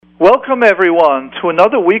Welcome, everyone, to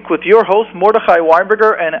another week with your host, Mordechai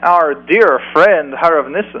Winberger, and our dear friend, Harav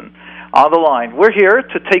Nissen, on the line. We're here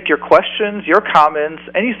to take your questions, your comments,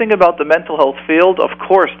 anything about the mental health field. Of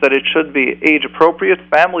course, that it should be age-appropriate,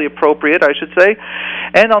 family-appropriate, I should say.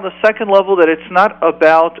 And on the second level, that it's not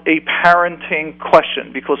about a parenting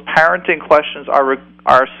question, because parenting questions are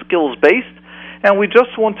skills-based, and we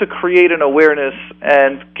just want to create an awareness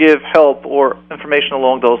and give help or information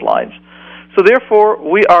along those lines. So therefore,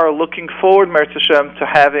 we are looking forward, Meretz Hashem, to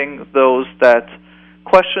having those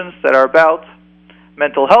questions that are about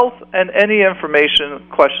mental health and any information,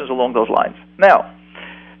 questions along those lines. Now,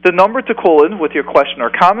 the number to call in with your question or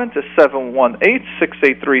comment is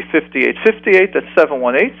 718-683-5858. That's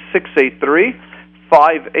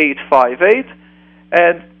 718-683-5858.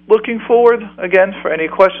 And looking forward, again, for any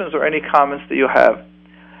questions or any comments that you have.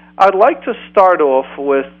 I'd like to start off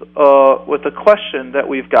with a question that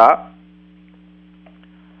we've got.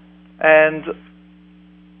 And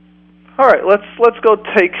all right, let's go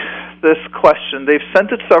take this question. They've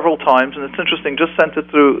sent it several times, and it's interesting. Just sent it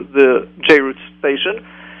through the J-Root station,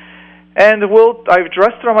 and I've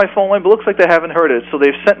addressed it on my phone line, but it looks like they haven't heard it. So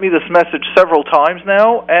they've sent me this message several times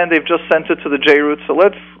now, and they've just sent it to the J-Root. So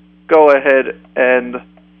let's go ahead and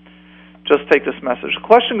just take this message. The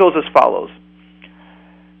question goes as follows.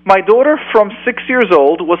 My daughter from 6 years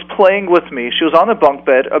old was playing with me. She was on a bunk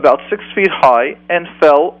bed about 6 feet high and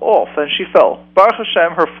fell off, and she fell. Baruch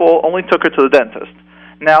Hashem, her fall only took her to the dentist.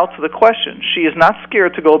 Now to the question. She is not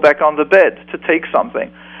scared to go back on the bed to take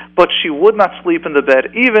something, but she would not sleep in the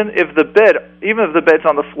bed, even if the bed's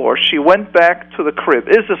on the floor. She went back to the crib.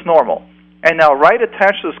 Is this normal? And now, right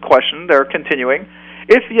attached to this question, they're continuing.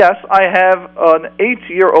 If yes, I have an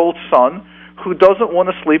 8-year-old son who doesn't want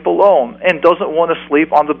to sleep alone and doesn't want to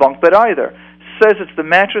sleep on the bunk bed either. Says it's the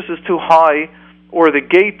mattress is too high or the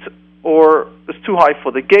gate or is too high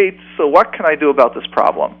for the gate. So what can I do about this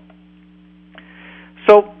problem?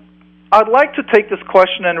 So I'd like to take this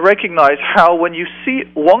question and recognize how when you see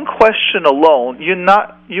one question alone, you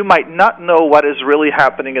might not know what is really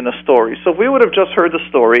happening in the story. So if we would have just heard the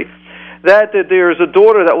story that there's a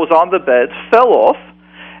daughter that was on the bed, fell off,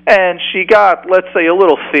 and she got, let's say, a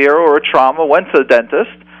little fear or a trauma, went to the dentist.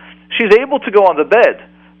 She's able to go on the bed,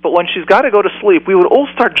 but when she's got to go to sleep, we would all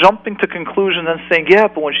start jumping to conclusions and saying, yeah,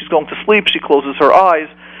 but when she's going to sleep, she closes her eyes,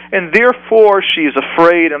 and therefore she's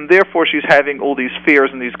afraid, and therefore she's having all these fears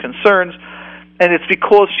and these concerns, and it's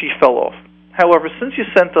because she fell off. However, since you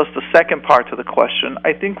sent us the second part to the question,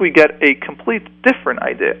 I think we get a complete different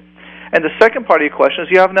idea. And the second part of your question is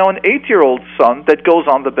you have now an 8-year-old son that goes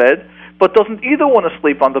on the bed, but doesn't either want to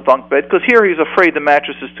sleep on the bunk bed because here he's afraid the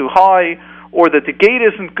mattress is too high or that the gate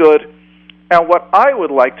isn't good. And what I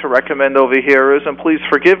would like to recommend over here is, and please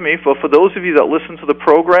forgive me, but for those of you that listen to the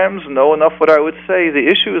programs know enough what I would say, the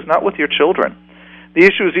issue is not with your children. The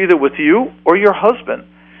issue is either with you or your husband,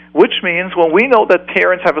 which means when we know that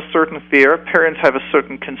parents have a certain fear, parents have a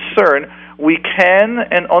certain concern, we can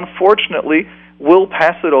and unfortunately will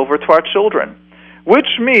pass it over to our children,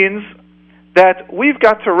 which means that we've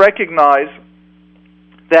got to recognize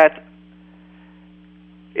that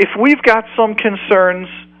if we've got some concerns,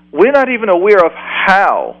 we're not even aware of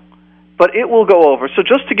how, but it will go over. So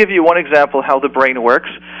just to give you one example how the brain works,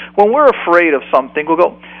 when we're afraid of something, we'll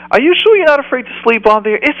go, are you sure you're not afraid to sleep on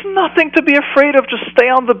there? It's nothing to be afraid of. Just stay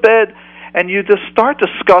on the bed. And you just start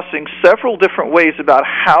discussing several different ways about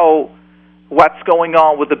what's going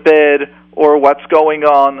on with the bed or what's going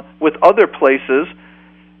on with other places.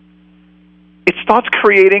 It starts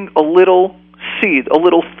creating a little seed, a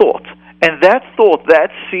little thought. And that thought,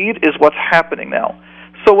 that seed, is what's happening now.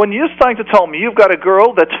 So when you're starting to tell me you've got a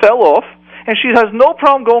girl that fell off, and she has no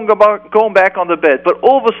problem going back on the bed, but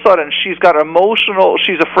all of a sudden she's got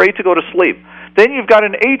she's afraid to go to sleep. Then you've got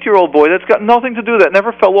an 8-year-old boy that's got nothing to do with that,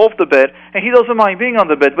 never fell off the bed, and he doesn't mind being on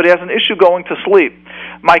the bed, but he has an issue going to sleep.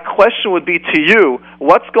 My question would be to you,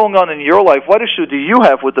 what's going on in your life? What issue do you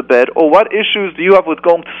have with the bed, or what issues do you have with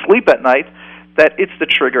going to sleep at night? That it's the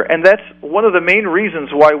trigger. And that's one of the main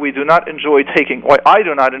reasons why I do not enjoy taking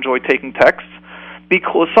texts,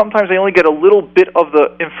 because sometimes I only get a little bit of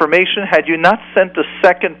the information. Had you not sent the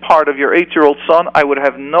second part of your 8-year-old son, I would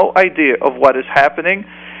have no idea of what is happening,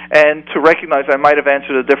 and to recognize I might have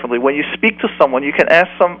answered it differently. When you speak to someone, you can ask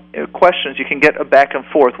some questions, you can get a back and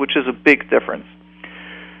forth, which is a big difference.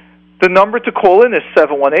 The number to call in is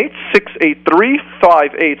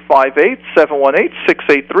 718-683-5858,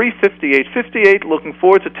 718-683-5858. Looking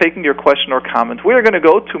forward to taking your question or comment. We are going to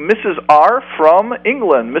go to Mrs. R. from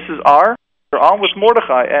England. Mrs. R., you're on with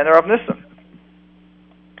Mordechai and Rav Nissen.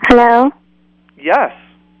 Hello? Yes.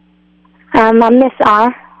 I'm Miss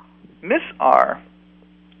R. Miss R.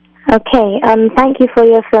 Okay, thank you for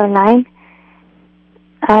your phone line.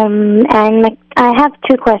 And I have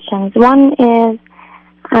two questions. One is,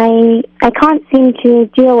 I can't seem to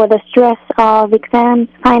deal with the stress of exams,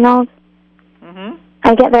 finals. Mm-hmm.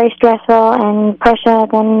 I get very stressful and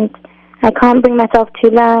pressured, and I can't bring myself to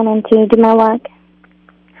learn and to do my work.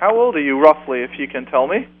 How old are you, roughly, if you can tell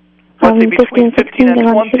me? Let's say between 15 and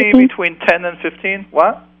 20, between 10 and 15,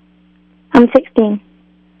 what? I'm 16.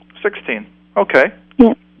 16, okay.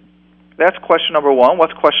 Yeah. That's question number one.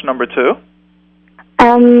 What's question number two?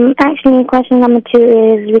 Actually, question number two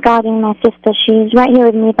is regarding my sister. She's right here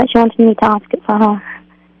with me, but she wanted me to ask it for her.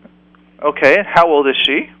 Okay, how old is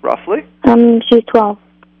she, roughly? She's 12.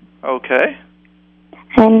 Okay.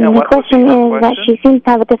 And the question is that she seems to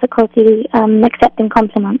have a difficulty accepting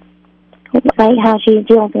compliments, like how she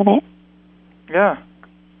deals with it. Yeah.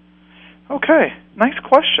 Okay, nice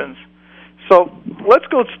questions. So let's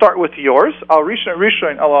go start with yours. We'll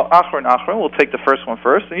take the first one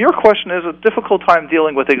first. And your question is a difficult time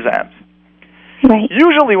dealing with exams. Right.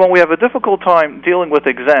 Usually when we have a difficult time dealing with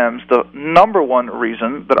exams, the number one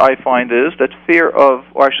reason that I find is that fear of,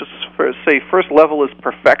 or I should say first level is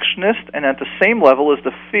perfectionist, and at the same level is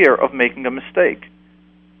the fear of making a mistake.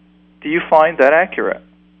 Do you find that accurate?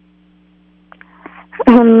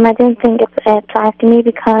 I don't think it applies to me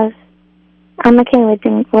because I'm okay with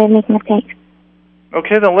making mistakes.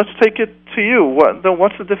 Okay, then let's take it to you.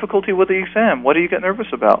 What's the difficulty with the exam? What do you get nervous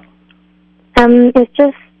about? It's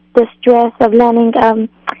just the stress of learning. I'm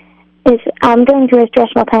going through a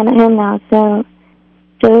stressful time at home now, so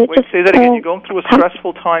wait, say that again. You're going through a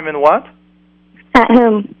stressful time in what? At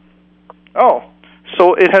home. Oh,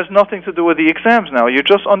 so it has nothing to do with the exams now. You're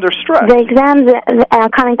just under stress. The exams are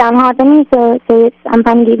coming down hard on me, so I'm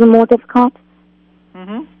finding it even more difficult.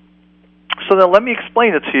 Mm-hmm. So then let me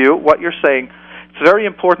explain it to you, what you're saying. It's very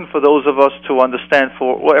important for those of us to understand,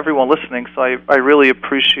 for everyone listening, so I really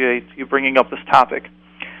appreciate you bringing up this topic.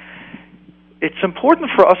 It's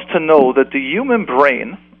important for us to know that the human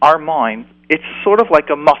brain, our mind, it's sort of like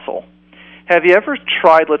a muscle. Have you ever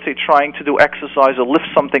tried, let's say, trying to do exercise or lift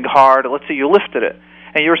something hard? Let's say you lifted it,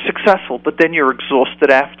 and you're successful, but then you're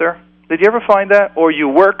exhausted after. Did you ever find that? Or you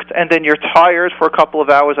worked, and then you're tired for a couple of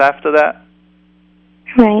hours after that?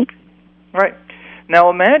 Right. Right. Now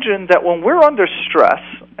imagine that when we're under stress,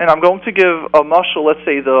 and I'm going to give a mashal, let's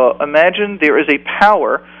say imagine there is a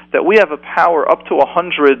power, that we have a power up to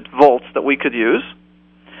 100 volts that we could use.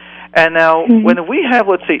 And now when we have,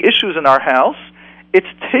 let's say, issues in our house, it's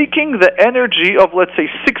taking the energy of, let's say,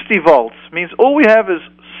 60 volts. Means all we have is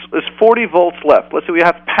 40 volts left. Let's say we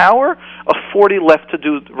have power of 40 left to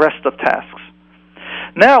do the rest of tasks.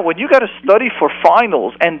 Now, when you got to study for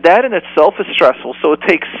finals, and that in itself is stressful, so it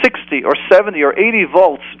takes 60 or 70 or 80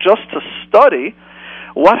 volts just to study,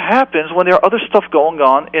 what happens when there are other stuff going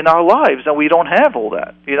on in our lives and we don't have all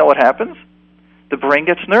that? You know what happens? The brain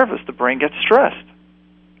gets nervous. The brain gets stressed.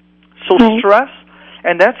 So stress,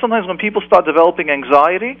 and that's sometimes when people start developing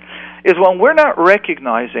anxiety, is when we're not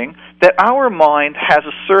recognizing that our mind has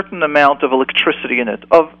a certain amount of electricity in it,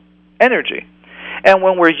 of energy. And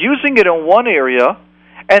when we're using it in one area,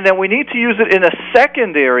 and then we need to use it in a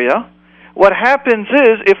second area, what happens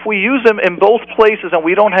is if we use them in both places and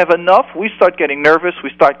we don't have enough, we start getting nervous, we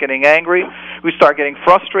start getting angry, we start getting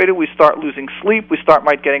frustrated, we start losing sleep, we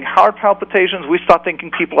might getting heart palpitations, we start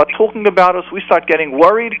thinking people are talking about us, we start getting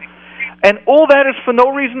worried. And all that is for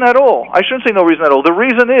no reason at all. I shouldn't say no reason at all. The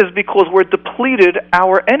reason is because we're depleted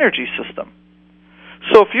our energy system.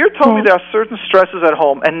 So if you're telling me there are certain stresses at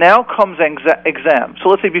home, and now comes exam. So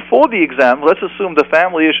let's say before the exam, let's assume the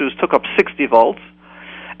family issues took up 60 volts,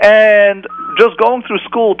 and just going through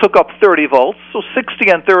school took up 30 volts, so 60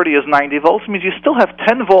 and 30 is 90 volts, means you still have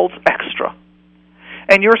 10 volts extra.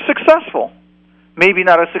 And you're successful. Maybe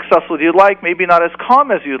not as successful as you'd like, maybe not as calm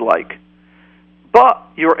as you'd like, but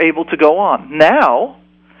you're able to go on. Now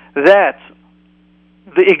that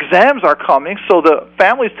the exams are coming, so the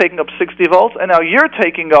family's taking up 60 volts, and now you're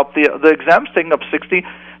taking up, the exam's taking up 60,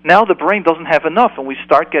 now the brain doesn't have enough, and we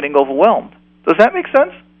start getting overwhelmed. Does that make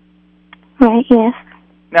sense? Right, yes.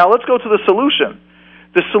 Now let's go to the solution.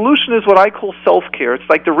 The solution is what I call self-care. It's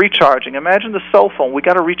like the recharging. Imagine the cell phone. We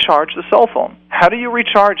got to recharge the cell phone. How do you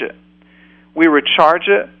recharge it? We recharge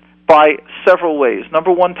it by several ways.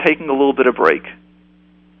 Number one, taking a little bit of break.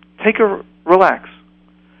 Relax.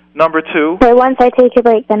 Number two... So once I take a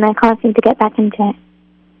break, then I can't seem to get back into it.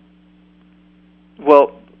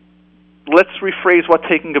 Well, let's rephrase what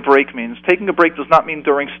taking a break means. Taking a break does not mean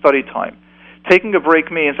during study time. Taking a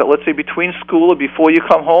break means that, let's say, between school or before you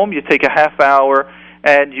come home, you take a half hour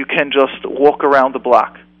and you can just walk around the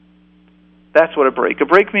block. That's what a break. A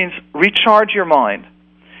break means recharge your mind.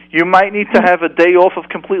 You might need to have a day off of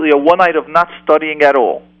completely, a one night of not studying at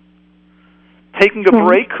all. Taking a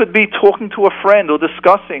break could be talking to a friend or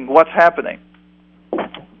discussing what's happening.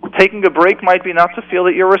 Taking a break might be not to feel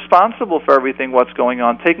that you're responsible for everything what's going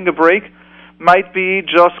on. Taking a break might be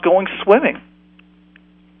just going swimming.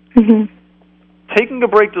 Mm-hmm. Taking a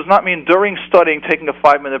break does not mean during studying taking a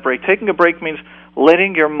 5-minute break. Taking a break means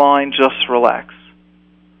letting your mind just relax.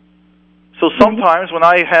 So sometimes when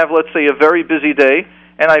I have, let's say, a very busy day,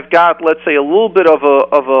 and I've got, let's say, a little bit of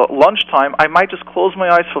a lunchtime, I might just close my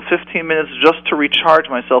eyes for 15 minutes just to recharge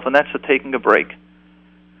myself, and that's taking a break.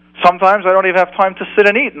 Sometimes I don't even have time to sit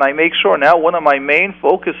and eat, and I make sure now one of my main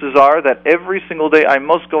focuses are that every single day I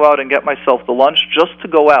must go out and get myself the lunch just to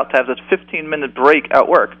go out, to have that 15-minute break at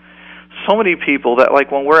work. So many people that,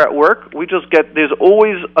 like, when we're at work, we just get, there's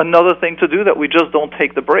always another thing to do that we just don't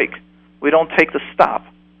take the break. We don't take the stop.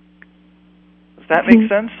 Does that make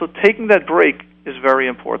sense? So taking that break is very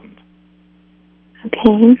important.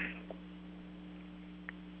 Okay.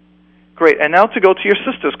 Great. And now to go to your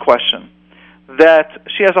sister's question, that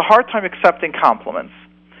she has a hard time accepting compliments.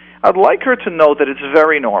 I'd like her to know that it's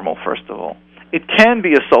very normal, first of all. It can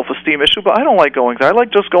be a self-esteem issue, but I don't like going there. I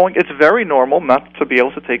like just going. It's very normal not to be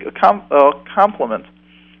able to take a compliment.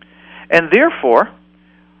 And therefore,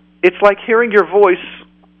 it's like hearing your voice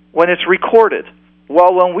when it's recorded.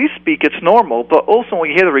 Well, when we speak, it's normal, but also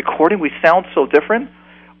when you hear the recording, we sound so different.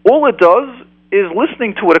 All it does is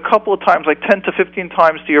listening to it a couple of times, like 10 to 15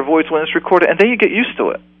 times to your voice when it's recorded, and then you get used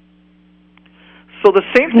to it. So the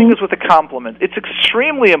same thing is with a compliment. It's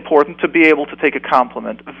extremely important to be able to take a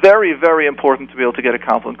compliment. Very, very important to be able to get a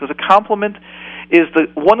compliment, because a compliment is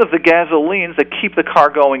one of the gasolines that keep the car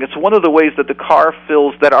going. It's one of the ways that the car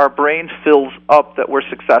fills, that our brain fills up that we're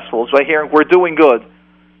successful. It's by hearing, we're doing good.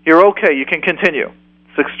 You're okay. You can continue.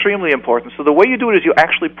 It's extremely important. So the way you do it is you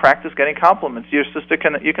actually practice getting compliments. You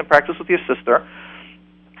can practice with your sister.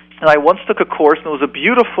 And I once took a course, and it was a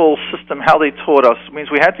beautiful system how they taught us. It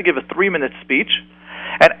means we had to give a 3-minute speech.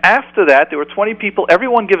 And after that, there were 20 people.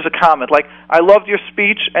 Everyone gives a comment, like, I loved your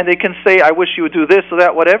speech, and they can say, I wish you would do this or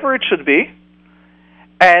that, whatever it should be.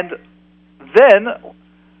 And then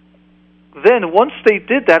once they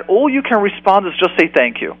did that, all you can respond is just say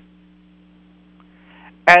thank you.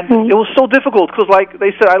 And it was so difficult, because, like,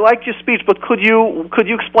 they said, I liked your speech, but could you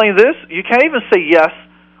explain this? You can't even say yes.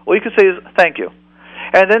 All you could say is thank you.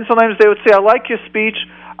 And then sometimes they would say, I like your speech.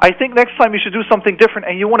 I think next time you should do something different,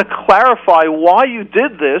 and you want to clarify why you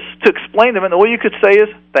did this to explain them, and all you could say is,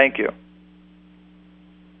 thank you.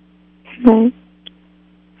 Does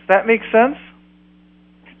that make sense?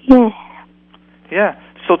 Yeah. Yeah.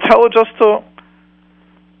 So tell her just to...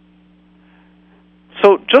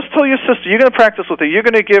 So just tell your sister, you're going to practice with her. You're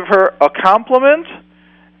going to give her a compliment,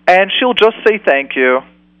 and she'll just say thank you.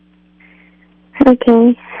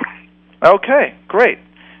 Okay. Okay, great.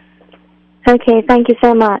 Okay, thank you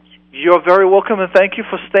so much. You're very welcome, and thank you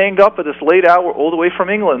for staying up at this late hour all the way from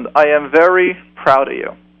England. I am very proud of you.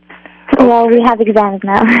 Okay. Well, we have exams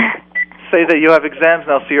now. Say that you have exams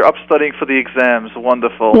now, so you're up studying for the exams.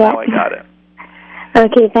 Wonderful. Yeah. Now I got it.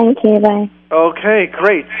 Okay, thank you. Bye. Okay,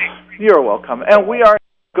 great. You're welcome. And we are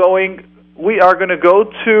going to go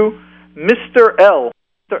to Mr. L.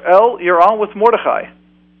 Mr. L, you're on with Mordechai.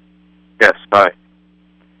 Yes, hi.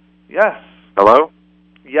 Yes. Hello?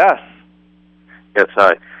 Yes. Yes,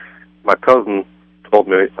 hi. My cousin told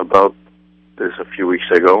me about this a few weeks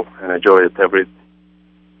ago, and I enjoy it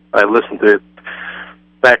I listen to it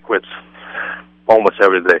backwards almost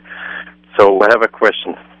every day. So I have a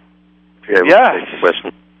question. If you have a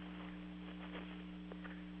question.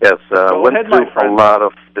 Yes, I went through a lot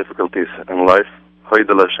of difficulties in life.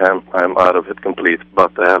 Hoidel Hashem, I'm out of it complete,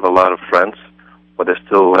 but I have a lot of friends, but I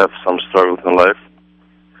still have some struggles in life.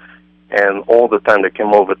 And all the time they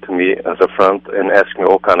came over to me as a friend and asked me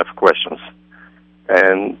all kind of questions.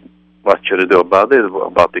 And what should I do about it,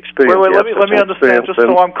 about the experience? Wait, let me understand, just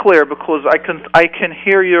so I'm clear, because I can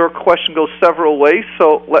hear your question go several ways,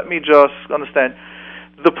 so let me just understand.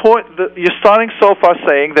 The point that you're starting so far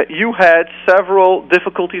saying that you had several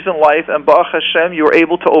difficulties in life, and Baruch Hashem, you were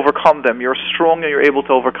able to overcome them. You're strong and you're able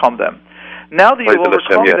to overcome them. Now that you've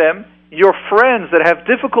overcome them, your friends that have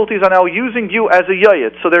difficulties are now using you as a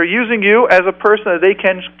yayit. So they're using you as a person that they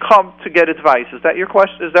can come to get advice. Is that your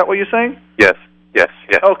question? Is that what you're saying? Yes.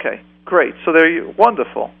 Okay, great. So they're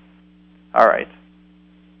wonderful. All right.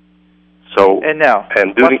 So and now,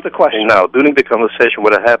 what's the question? Now, during the conversation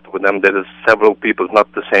what I had with them, there is several people, not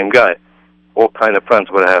the same guy, all kind of friends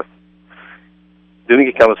what I have. During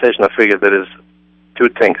the conversation, I figured there is two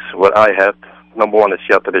things. What I had, number one is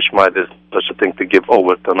Yata Dishmaya. There's such a thing to give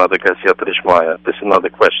over to another guy's Yata Dishmaya. This is another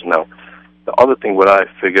question now. the other thing what I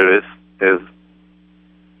figure is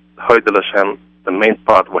Hoydel Hashem, the main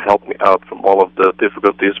part what helped me out from all of the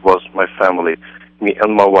difficulties was my family. Me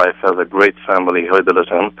and my wife has a great family, Hoydel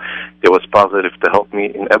Hashem. They was positive to help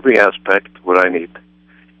me in every aspect what I need.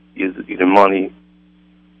 Either money,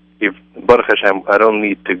 if Baruch Hashem, I don't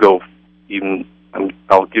need to go even,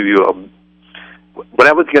 I'll give you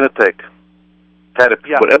whatever it's going to take.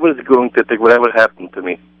 Therapy, whatever it's going to take, whatever happened to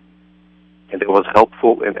me. And it was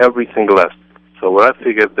helpful in every single aspect. So what I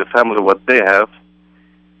figured, the family, what they have,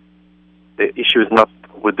 the issue is not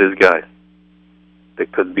with this guy. They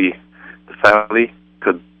could be the family,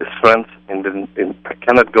 could be his friends, and then I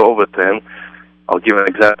cannot go over to him. I'll give an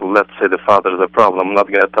example. Let's say the father is a problem. I'm not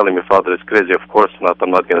going to tell him your father is crazy. Of course not.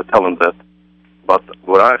 I'm not going to tell him that. But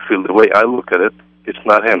what I feel, the way I look at it, it's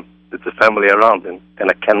not him. It's the family around him, and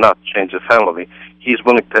I cannot change the family. He's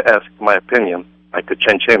willing to ask my opinion. I could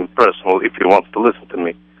change him personally if he wants to listen to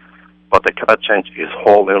me. But I cannot change his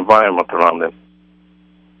whole environment around him.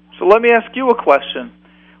 So let me ask you a question.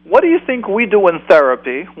 What do you think we do in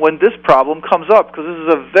therapy when this problem comes up? Because this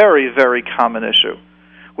is a very, very common issue,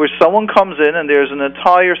 where someone comes in and there's an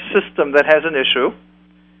entire system that has an issue.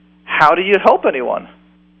 How do you help anyone?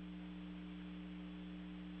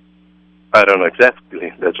 I don't know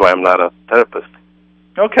exactly. That's why I'm not a therapist.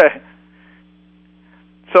 Okay.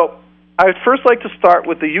 So I would first like to start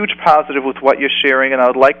with the huge positive with what you're sharing, and I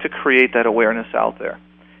would like to create that awareness out there.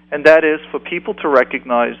 And that is for people to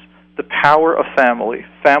recognize the power of family.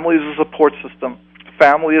 Family is a support system.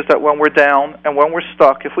 Family is that when we're down and when we're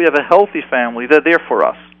stuck, if we have a healthy family, they're there for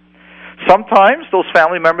us. Sometimes those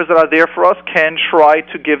family members that are there for us can try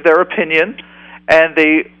to give their opinion, and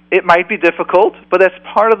it might be difficult, but that's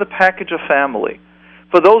part of the package of family.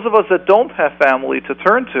 For those of us that don't have family to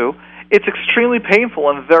turn to, it's extremely painful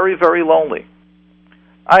and very, very lonely.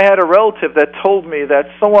 I had a relative that told me that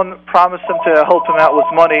someone promised him to help him out with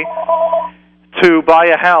money to buy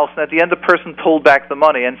a house, and at the end the person pulled back the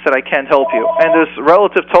money and said, I can't help you. And this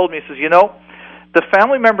relative told me, he says, the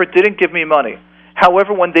family member didn't give me money.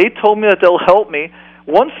 However, when they told me that they'll help me,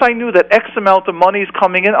 once I knew that X amount of money is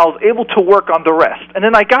coming in, I was able to work on the rest. And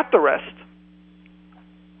then I got the rest.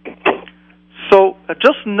 So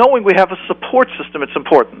just knowing we have a support system, it's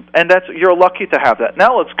important. And you're lucky to have that.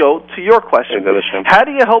 Now let's go to your question. How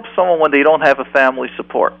do you help someone when they don't have a family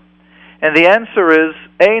support? And the answer is,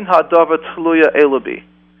 Ein hadavar tluya elabi.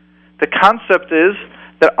 The concept is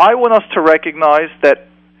that I want us to recognize that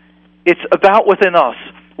it's about within us.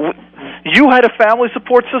 You had a family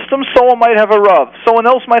support system, someone might have a Rav, someone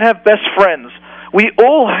else might have best friends. We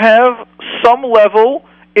all have some level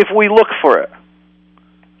if we look for it.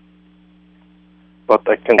 But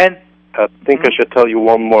I think I should tell you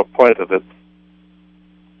one more point of it.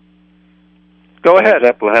 Go ahead. For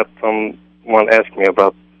example, I had someone ask me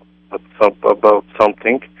about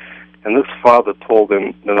something, and this father told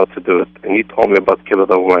him not to do it, and he told me about kibbud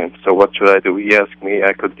avayim. So what should I do? He asked me.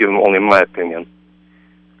 I could give him only my opinion.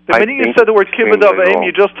 The minute you said the word kibbud avayim,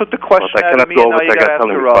 you just took the question out of me, and now you got to ask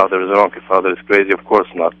the Rav. Father is wrong. Your father is crazy. Of course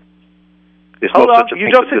not. Hold on. You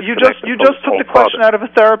just took the question out of a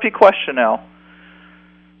therapy question now.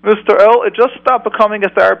 Mr. L, it just stopped becoming a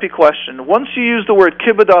therapy question. Once you use the word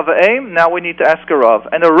kibbud avayim, now we need to ask a Rav.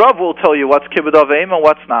 And a Rav will tell you what's kibbud avayim and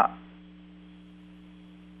what's not.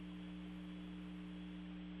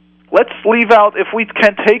 Let's leave out, if we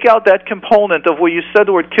can take out that component of where you said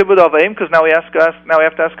the word kibbud avayim, because now we have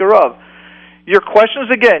to ask a Rav. Your question is,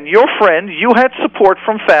 again, your friend, you had support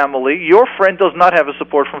from family. Your friend does not have a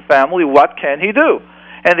support from family. What can he do?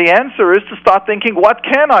 And the answer is to start thinking, what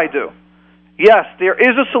can I do? Yes, there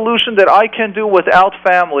is a solution that I can do without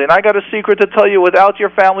family. And I got a secret to tell you, without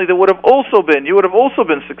your family, you would have also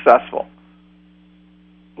been successful.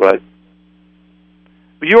 Right.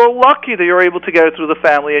 You're lucky that you're able to get it through the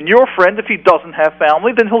family. And your friend, if he doesn't have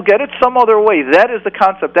family, then he'll get it some other way. That is the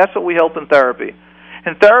concept. That's what we help in therapy.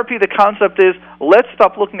 In therapy, the concept is, let's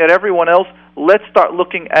stop looking at everyone else. Let's start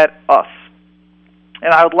looking at us.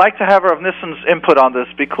 And I would like to have Rav Nissan's input on this,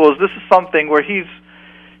 because this is something where he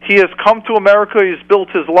has come to America, he's built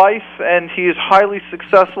his life, and he is highly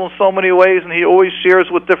successful in so many ways, and he always shares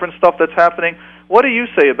with different stuff that's happening. What do you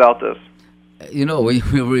say about this? We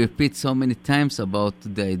repeat so many times about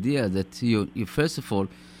the idea that you first of all,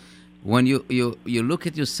 when you look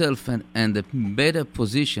at yourself and the better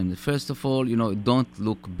position, first of all, don't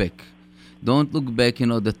look back. Don't look back.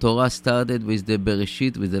 The Torah started with the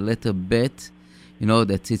Bereshit, with the letter Bet,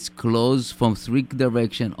 that it's closed from three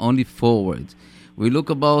directions, only forward. We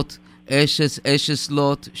look about Ash's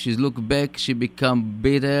lot. She looked back. She become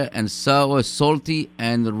bitter and sour, salty,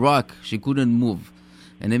 and rock. She couldn't move.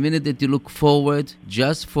 And the minute that you look forward,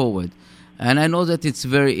 just forward, And I know that it's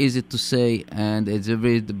very easy to say, and it's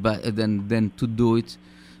very than to do it.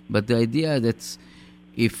 But the idea that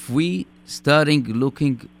if we starting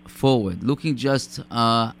looking forward, looking just,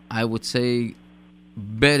 I would say,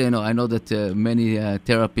 better. I know that many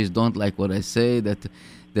therapists don't like what I say. That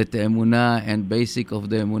the emunah and basic of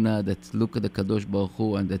the emunah, that look at the Kadosh Baruch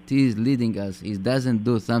Hu, and that He is leading us. He doesn't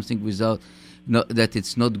do something without that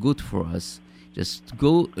it's not good for us. Just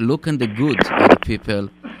go look at the good of the people,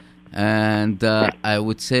 and I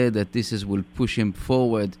would say that this will push him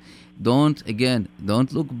forward. Don't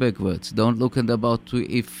look backwards. Don't look at about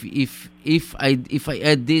if I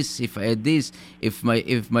add this, if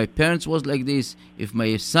my parents was like this, if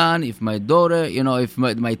my son, if my daughter, if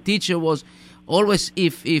my teacher was, always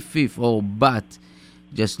if or but.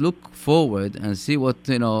 Just look forward and see what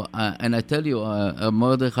and I tell you,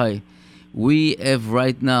 Mordechai, we have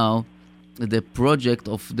right now the project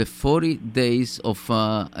of the 40 days of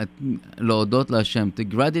La'odot LaHashem, the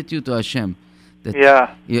gratitude to Hashem.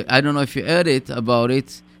 I don't know if you heard about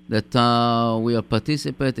it, that we are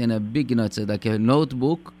participate in a big, it's like a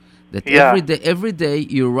notebook that every day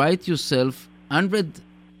you write yourself 100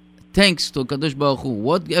 thanks to Kadosh Baruch Hu.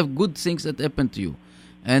 What good things that happened to you,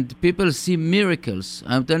 and people see miracles.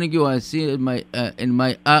 I'm telling you, I see in my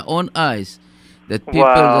own eyes that people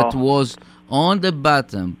that was on the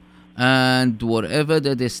bottom, and whatever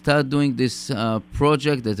that they start doing this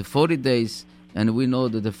project, that the 40 days. And we know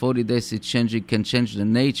that the 40 days can change the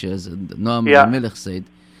nature, as Noam Melech said.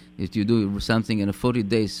 If you do something in 40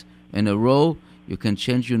 days in a row, you can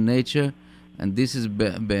change your nature. And this is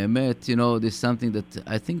be'emet, this is something that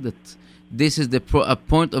I think that this is a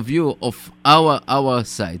point of view of our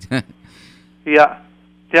side.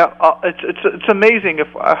 It's amazing.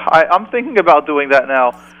 If I'm thinking about doing that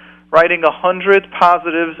now, writing 100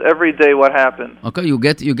 positives every day. What happened? Okay, you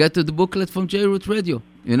get to the booklet from J-Root Radio.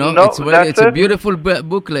 It's a beautiful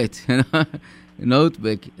booklet,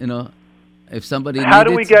 notebook. If somebody how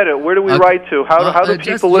do we get it? Where do we write to? How do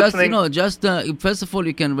people listening? First of all,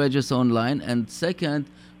 you can register online, and second,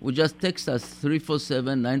 we just text us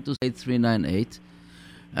 347-928-398,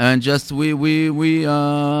 and just we will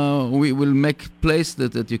make place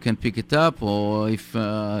that you can pick it up, or if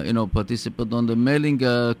participate on the mailing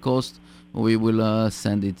cost, we will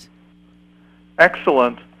send it.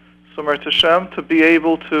 Excellent. Sumer Hashem, to be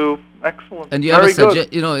able to, excellent. And you Very have good.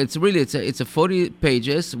 it's a 40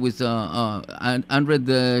 pages with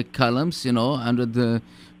 100 columns, 100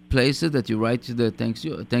 places that you write the thank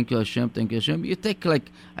you Hashem. You take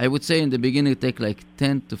I would say in the beginning, take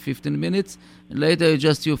 10 to 15 minutes. And later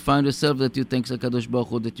you find yourself that you thanks HaKadosh Baruch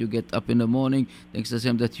Hu that you get up in the morning. Thanks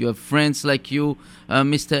Hashem that you have friends like you,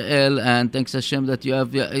 Mr. L, and thanks Hashem that you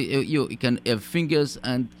have you can have fingers,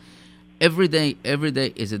 and every day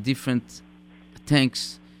is a different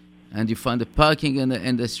thanks, and you find the parking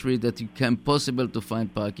in the street that you can possible to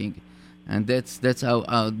find parking, and that's how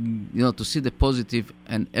to see the positive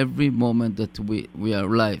in every moment that we are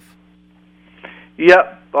alive.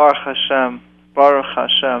 Yeah, Baruch Hashem, Baruch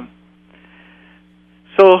Hashem.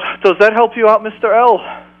 So does that help you out, Mr. L?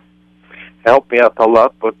 Help me out a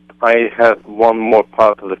lot, but I have one more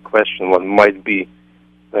part of the question. What might be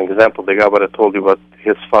an example? The guy what I told you about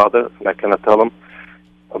his father, and I cannot tell him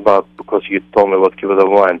about because you told me about Kibbutz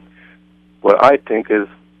wine. What I think is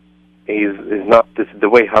not this is the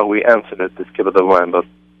way how we answered it, this Kibbutz wine, but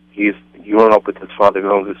he's grown up with his father,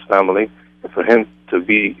 grown up with his family, and for him to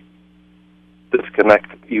be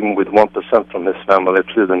disconnected even with 1% from his family, at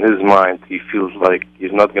least in his mind, he feels like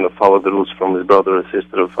he's not going to follow the rules from his brother or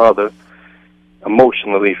sister or father.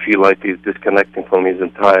 Emotionally, feel like he's disconnecting from his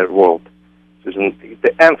entire world.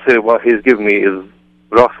 The answer what he's given me is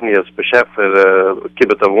Rachmi as Beshefer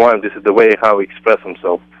Kibbutz wine. This is the way how he expresses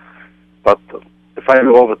himself. But if I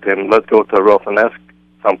go over to him, let's go to a Rav and ask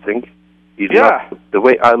something. He's not, the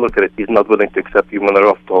way I look at it, he's not willing to accept even a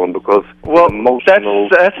rough tone because emotional.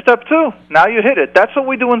 That's step 2. Now you hit it. That's what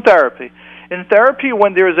we do in therapy. In therapy,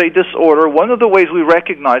 when there is a disorder, one of the ways we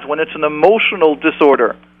recognize when it's an emotional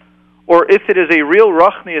disorder, or if it is a real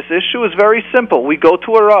rachnius issue, is very simple. We go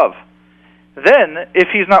to a Rav. Then, if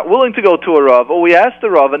he's not willing to go to a Rav, or we ask the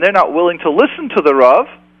Rav and they're not willing to listen to the Rav,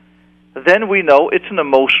 then we know it's an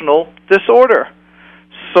emotional disorder.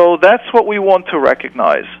 So that's what we want to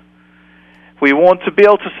recognize. We want to be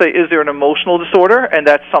able to say, is there an emotional disorder? And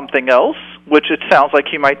that's something else, which it sounds like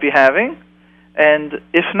he might be having. And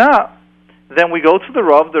if not, then we go to the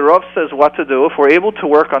Rav. The Rav says what to do. If we're able to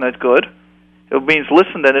work on it, good. It means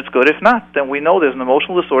listen, then it's good. If not, then we know there's an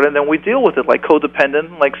emotional disorder, and then we deal with it like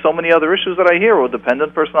codependent, like so many other issues that I hear, or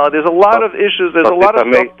dependent personality. There's a lot of issues. There's a lot of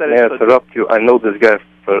stuff that may I interrupt you? I know this guy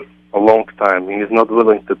for a long time. He is not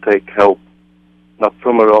willing to take help not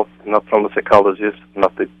from a Rav, not from a psychologist,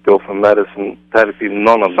 not to go for medicine, therapy,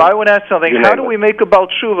 none of So that. I would ask something. How do we make a Baal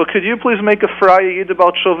Tshuva? Could you please make a Fraya Yid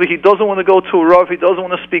about Tshuva? He doesn't want to go to a Rav. He doesn't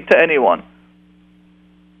want to speak to anyone.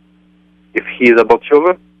 If he is about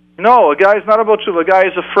Tshuva? No, a guy is not about Tshuva. A guy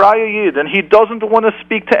is a Fraya Yid, and he doesn't want to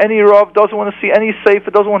speak to any Rav, doesn't want to see any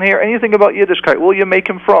Sefer, doesn't want to hear anything about Yiddishkeit. Will you make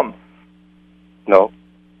him from? No.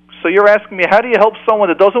 So you're asking me, how do you help someone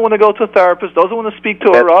that doesn't want to go to a therapist, doesn't want to speak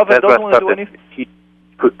to a Rav, and doesn't want to do anything? He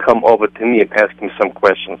could come over to me and ask me some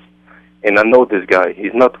questions. And I know this guy.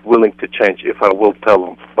 He's not willing to change if I will tell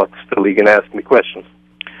him, but still he can ask me questions.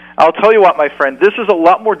 I'll tell you what, my friend, this is a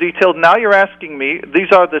lot more detailed. Now you're asking me,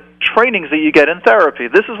 these are the trainings that you get in therapy.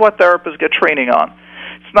 This is what therapists get training on.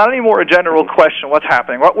 It's not anymore a general question, what's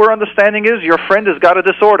happening. What we're understanding is your friend has got a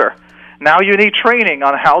disorder. Now you need training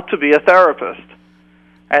on how to be a therapist.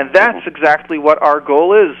 And that's exactly what our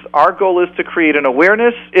goal is. Our goal is to create an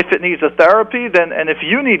awareness. If it needs a therapy, then, and if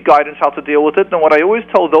you need guidance how to deal with it, then what I always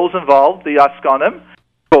tell those involved, the Askanim,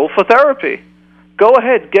 go for therapy. Go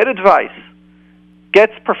ahead, get advice.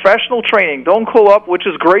 Get professional training. Don't call up, which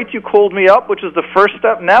is great, you called me up, which is the first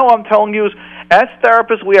step. Now I'm telling you, as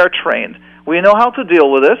therapists, we are trained. We know how to deal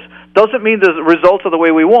with this. Doesn't mean the results are the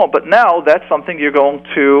way we want, but now that's something you're going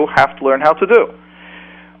to have to learn how to do.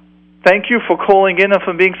 Thank you for calling in and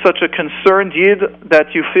for being such a concerned Yid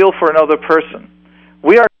that you feel for another person.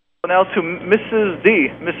 We are now to Mrs. D.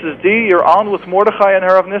 Mrs. D, you're on with Mordechai and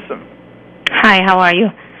Harav Nissim. Hi, how are you?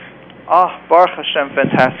 Baruch Hashem,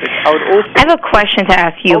 fantastic. I have a question to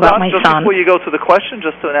ask you about my son. Before you go to the question,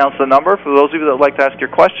 just to announce the number, for those of you that would like to ask your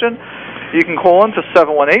question, you can call in to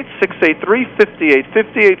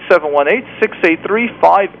 718-683-5858,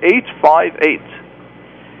 718-683-5858.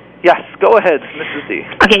 Yes, go ahead, Mrs. D.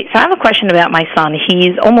 Okay, so I have a question about my son.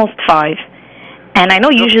 He's almost 5. And I know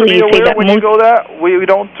usually you say that when you go that, we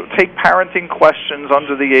don't take parenting questions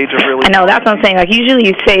under the age of really... I know, that's what I'm saying. Like, usually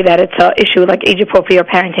you say that it's an issue with, like, age-appropriate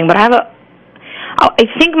parenting. But I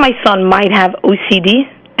think my son might have OCD,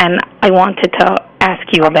 and I wanted to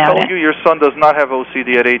ask you about it. I told you your son does not have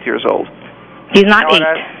OCD at 8 years old. He's not 8.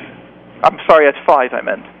 I'm sorry, at 5 I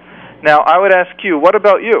meant. Now, I would ask you, what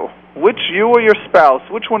about you? Which, you or your spouse,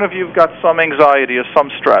 which one of you have got some anxiety or some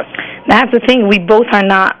stress? That's the thing. We both are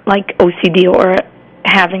not like OCD or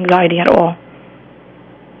have anxiety at all.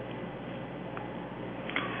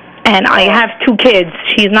 And I have 2 kids.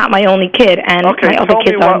 She's not my only kid, and my other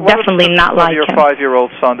kids are definitely not like him. Your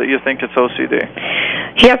 5-year-old son that you think it's OCD?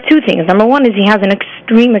 He has 2 things. Number one is he has an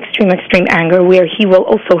extreme anger where he will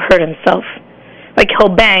also hurt himself. Like,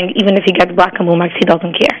 he'll bang even if he gets black and blue marks. He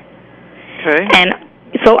doesn't care. Okay. And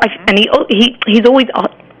so he's always.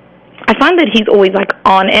 I find that he's always like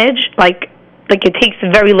on edge. Like it takes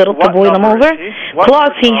very little to boil him over.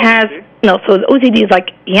 Plus, he has So the OCD is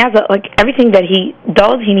like he has everything that he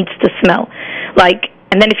does. He needs to smell. Like,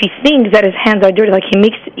 and then if he thinks that his hands are dirty, like he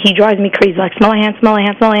drives me crazy. Like, smell my hands, smell my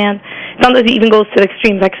hands, smell my hands. Sometimes he even goes to the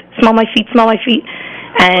extremes. Like, smell my feet, smell my feet.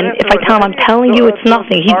 And if I tell him, I'm telling you, it's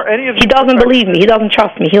nothing. He doesn't believe me. He doesn't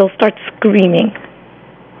trust me. He'll start screaming.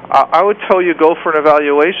 I would tell you go for an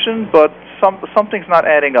evaluation, but something's not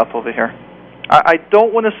adding up over here. I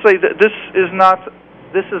don't want to say that this is not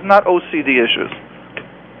OCD issues.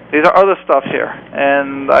 These are other stuff here,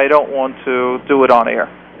 and I don't want to do it on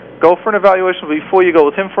air. Go for an evaluation. Before you go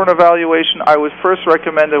with him for an evaluation, I would first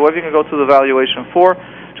recommend that whoever you can go to the evaluation for,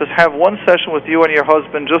 just have one session with you and your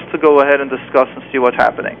husband just to go ahead and discuss and see what's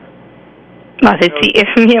happening. See,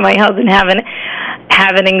 if me and my husband have an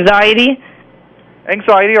anxiety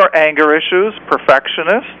or anger issues,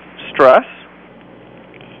 perfectionist, stress,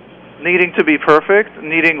 needing to be perfect,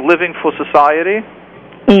 living for society,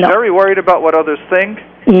 no. Very worried about what others think.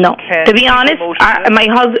 No, to be honest, my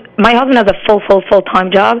husband has a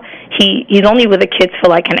full-time job. He's only with the kids for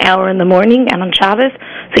like an hour in the morning and on Shabbos.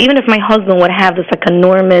 So even if my husband would have this like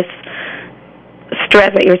enormous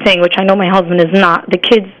stress that you're saying, which I know my husband is not, the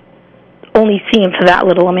kids only see him for that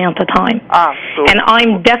little amount of time. And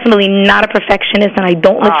I'm definitely not a perfectionist, and I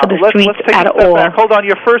don't live for the streets at all. Back. Hold on.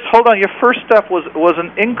 Your first step was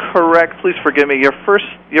an incorrect. Please forgive me. Your first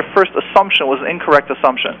assumption was an incorrect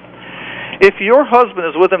assumption. If your husband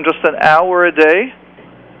is with him just an hour a day,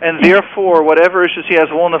 and therefore whatever issues he has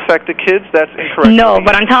won't affect the kids, that's incorrect. No,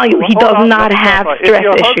 but I'm telling you, he does not have stress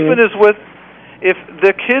issues. If the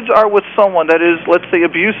kids are with someone that is, let's say,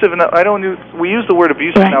 abusive, and we use the word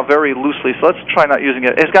abusive now very loosely, so let's try not using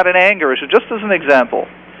it. It's got an anger issue, just as an example,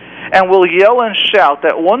 and will yell and shout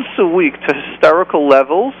that once a week to hysterical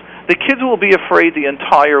levels, the kids will be afraid the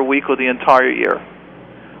entire week or the entire year.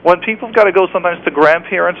 When people have got to go sometimes to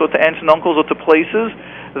grandparents or to aunts and uncles or to places,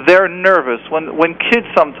 They're nervous. When kids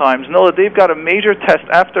sometimes know that they've got a major test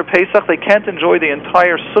after Pesach, they can't enjoy the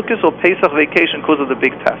entire Sukkot or Pesach vacation because of the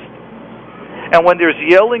big test. And when there's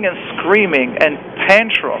yelling and screaming and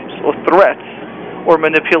tantrums or threats or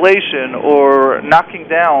manipulation or knocking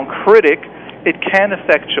down, critic, it can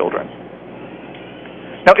affect children.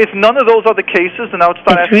 Now, if none of those are the cases, then I would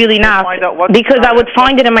start asking really not, to find out what... Because I would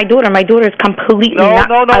find it in my daughter. My daughter is completely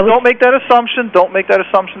not... No, don't make that assumption. Don't make that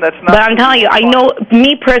assumption. That's not... But I'm telling you, I know,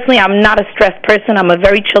 me personally, I'm not a stressed person. I'm a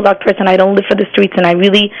very chilled-out person. I don't live for the streets, and I'm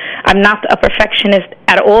not a perfectionist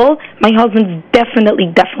at all. My husband's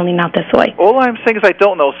definitely not this way. All I'm saying is I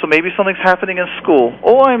don't know, so maybe something's happening in school.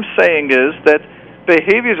 All I'm saying is that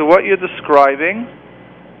behaviors of what you're describing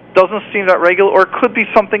doesn't seem that regular, or it could be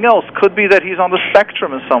something else. Could be that he's on the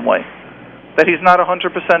spectrum in some way, that he's not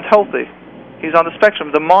 100% healthy. He's on the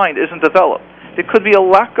spectrum. The mind isn't developed. There could be a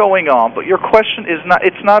lot going on, but your question is not,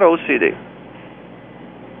 it's not OCD.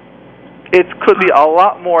 It could be a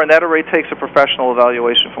lot more, and that already takes a professional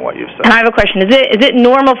evaluation from what you've said. And I have a question. Is it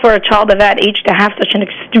normal for a child of that age to have such an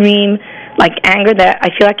extreme, anger that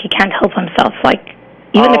I feel like he can't help himself?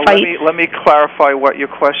 Let me clarify what your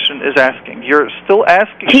question is asking. You're still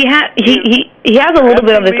asking. He has a little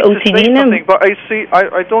bit of this OCD in him. But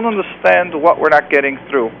I don't understand what we're not getting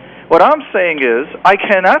through. What I'm saying is I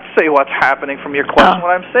cannot say what's happening from your question.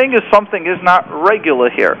 What I'm saying is something is not regular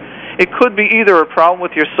here. It could be either a problem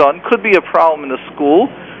with your son, could be a problem in the school,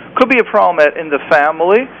 could be a problem in the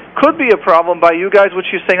family, could be a problem by you guys, which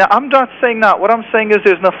you're saying. Now, I'm not saying that. What I'm saying is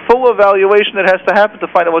there's a full evaluation that has to happen to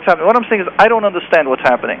find out what's happening. What I'm saying is I don't understand what's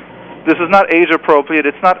happening. This is not age-appropriate.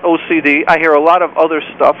 It's not OCD. I hear a lot of other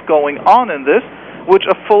stuff going on in this, which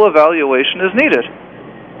a full evaluation is needed.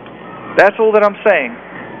 That's all that I'm saying.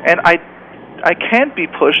 And I can't be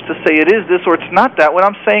pushed to say it is this or it's not that. When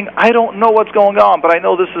I'm saying I don't know what's going on, but I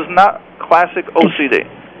know this is not classic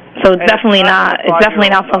OCD. So it's definitely not. It's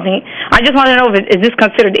definitely not something. I just want to know is this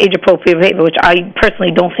considered age appropriate behavior, which I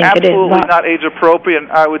personally don't think it is. Absolutely not age appropriate.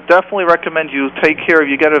 I would definitely recommend you take care of.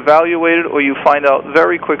 You get evaluated, or you find out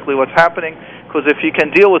very quickly what's happening. Because if you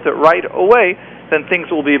can deal with it right away, then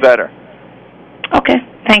things will be better. Okay.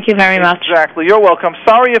 Thank you very much. Exactly. You're welcome.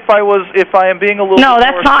 Sorry if I am being a little. No,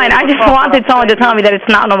 that's fine. I just wanted someone to tell me that it's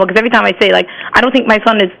not normal. Because every time I say I don't think my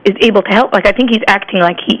son is able to help. I think he's acting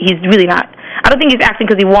like he's really not. I don't think he's acting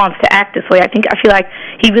because he wants to act this way. I feel like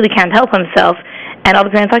he really can't help himself. And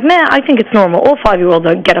other parents nah, I think it's normal. All 5-year-olds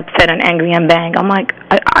get upset and angry and bang. I'm like,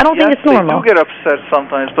 I don't think it's normal. They do get upset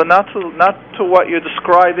sometimes, but not to what you're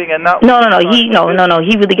describing, and not. No. He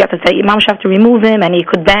really gets upset. Your mom should have to remove him, and he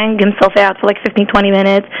could bang himself out for 15, 20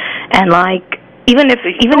 minutes, and even if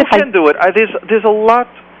I can do it. There's a lot.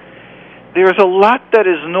 There's a lot that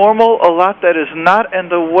is normal, a lot that is not, and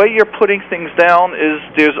the way you're putting things down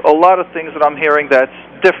there's a lot of things that I'm hearing that's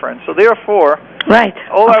different. So therefore, right.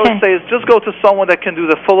 I would say is just go to someone that can do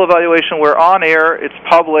the full evaluation. We're on air, it's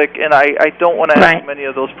public, and I don't want to ask many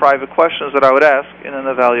of those private questions that I would ask in an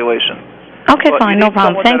evaluation. Okay, fine, no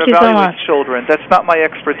problem. Thank you so much. Children, that's not my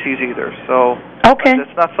expertise either. So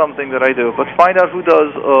that's not something that I do. But find out who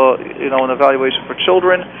does an evaluation for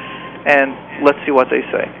children, and let's see what they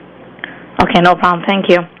say. Okay, no problem. Thank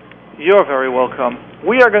you. You're very welcome.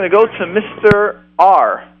 We are going to go to Mr.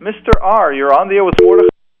 R. Mr. R, you're on the air with Mordechai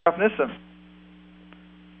Winberger.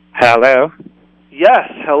 Hello. Yes,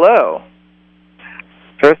 hello.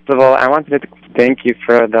 First of all, I wanted to thank you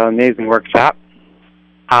for the amazing workshop.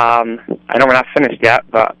 I know we're not finished yet,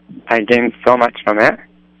 but I gained so much from it.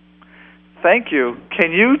 Thank you.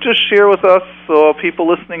 Can you just share with us, people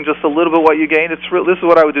listening, just a little bit what you gained? This is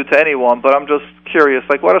what I would do to anyone, but I'm just curious.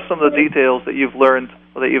 What are some of the details that you've learned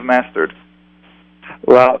or that you've mastered?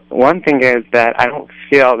 Well, one thing is that I don't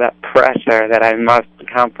feel that pressure that I must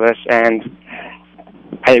accomplish, and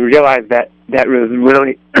I realized that was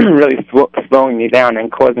really, really slowing me down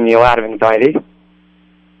and causing me a lot of anxiety.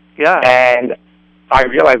 Yeah. And I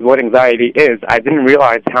realized what anxiety is. I didn't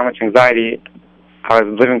realize how much anxiety I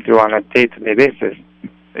was living through on a day-to-day basis.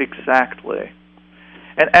 Exactly.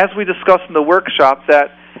 And as we discussed in the workshop,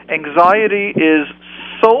 that anxiety is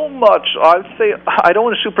so much, I'd say, I don't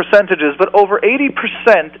want to shoot percentages, but over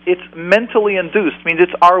 80% it's mentally induced. I mean,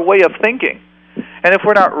 it's our way of thinking. And if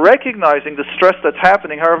we're not recognizing the stress that's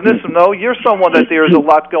happening, you're someone that there's a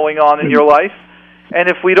lot going on in your life. And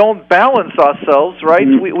if we don't balance ourselves, right,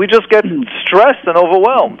 we just get stressed and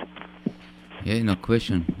overwhelmed. Yeah, no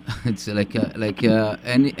question. It's like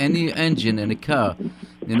any engine in a car.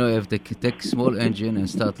 You have to take small engine and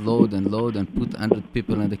start load and put 100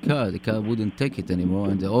 people in the car. The car wouldn't take it anymore,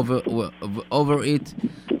 and they overeat,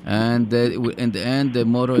 and in the end the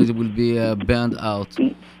motor will be burned out.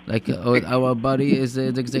 Like our body is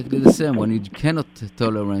exactly the same. When you cannot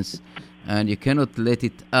tolerance, and you cannot let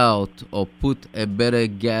it out or put a better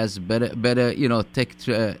gas, better, take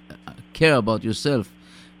care about yourself,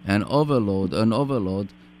 and overload, and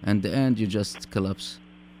in the end you just collapse.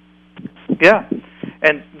 Yeah,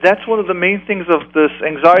 and that's one of the main things of this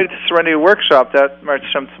Anxiety to Serenity workshop that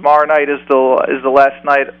tomorrow night is the last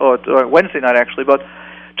night, or Wednesday night actually, but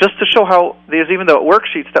just to show how there's even the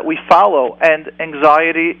worksheets that we follow, and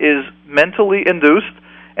anxiety is mentally induced,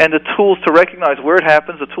 and the tools to recognize where it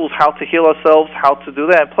happens, the tools how to heal ourselves, how to do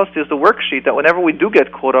that, and plus there's the worksheet that whenever we do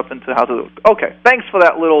get caught up into how to do it. Okay, thanks for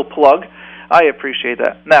that little plug. I appreciate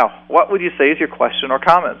that. Now, what would you say is your question or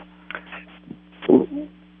comment?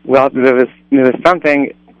 Well, there was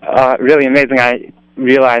something really amazing I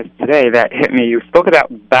realized today that hit me. You spoke about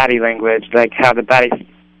body language, like how the body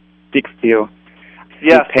speaks to you.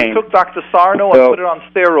 Yes, we took Dr. Sarno and put it on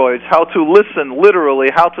steroids, how to listen, literally,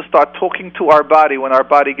 how to start talking to our body when our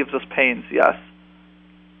body gives us pains, yes.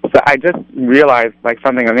 So I just realized,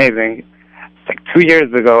 something amazing. 2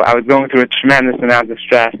 years ago, I was going through a tremendous amount of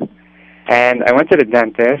stress, and I went to the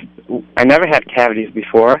dentist. I never had cavities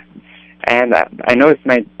before, and I noticed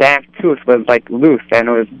my back tooth was, loose, and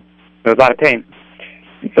there was a lot of pain.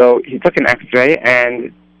 So he took an x-ray,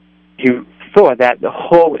 and he saw that the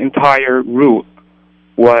whole entire root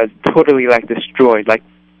was totally destroyed,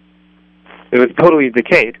 it was totally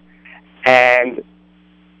decayed, and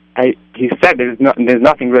he said there's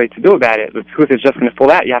nothing really to do about it. The tooth is just going to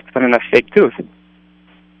fall out. You have to put in a fake tooth.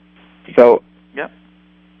 So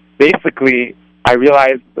basically, I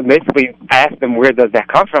asked him where does that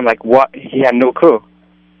come from. What? He had no clue,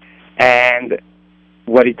 and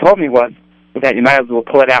what he told me was that you might as well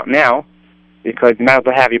pull it out now, because you might as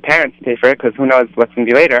well have your parents pay for it, because who knows what's going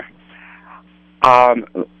to be later.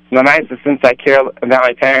 Since I care about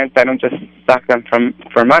my parents, I don't just suck them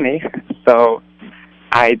for money, so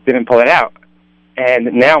I didn't pull it out.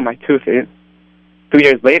 And now my tooth is, 2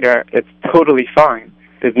 years later, it's totally fine.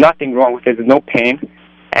 There's nothing wrong with it. There's no pain,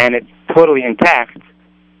 and it's totally intact.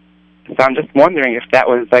 So I'm just wondering if that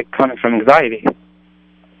was coming from anxiety.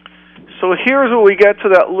 So here's where we get to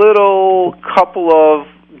that little couple of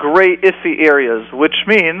gray, iffy areas, which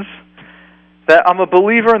means that I'm a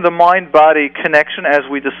believer in the mind-body connection, as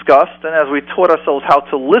we discussed, and as we taught ourselves how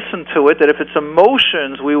to listen to it, that if it's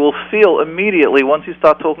emotions, we will feel immediately. Once you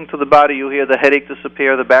start talking to the body, you'll hear the headache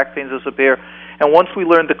disappear, the back pains disappear, and once we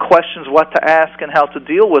learn the questions, what to ask and how to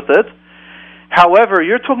deal with it. However,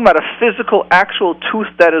 you're talking about a physical, actual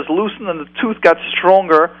tooth that is loosened and the tooth got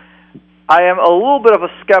stronger. I am a little bit of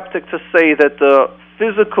a skeptic to say that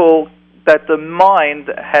the mind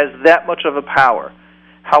has that much of a power.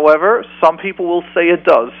 However, some people will say it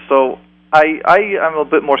does. So I am a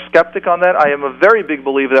bit more skeptic on that. I am a very big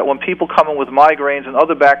believer that when people come in with migraines and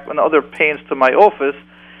other back and other pains to my office,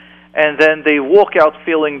 and then they walk out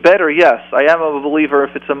feeling better, yes, I am a believer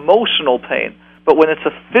if it's emotional pain. But when it's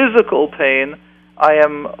a physical pain, I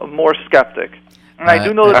am more skeptic. And I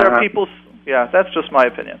do know that there are people... Yeah, that's just my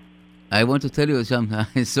opinion. I want to tell you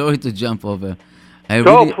something. Sorry to jump over.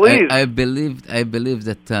 Please. I believe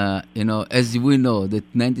that as we know,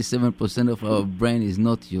 that 97% of our brain is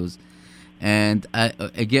not used, and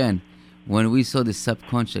again, when we saw the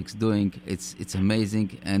subconscious doing, it's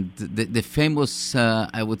amazing, and the famous,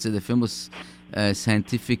 I would say, the famous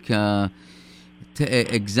scientific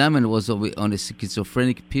examine was on the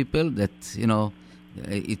schizophrenic people. That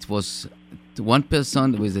it was one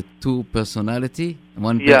person with a two personality,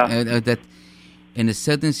 that. In a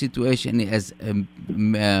certain situation, he has a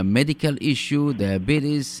medical issue,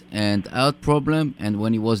 diabetes, and heart problem. And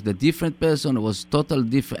when he was the different person, it was total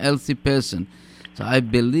different, healthy person. So I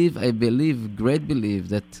believe, great belief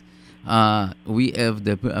that we have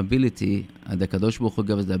the ability, the Kadosh Baruch Hu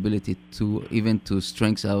gave us the ability to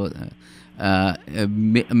strengthen our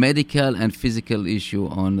medical and physical issue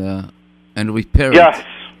and repair it.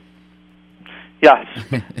 Yes,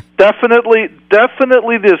 definitely. There's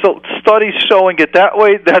studies showing it that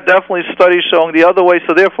way. There are definitely studies showing the other way.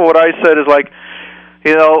 So therefore, what I said is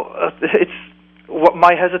it's what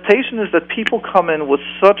my hesitation is that people come in with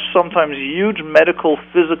such sometimes huge medical,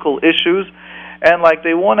 physical issues, and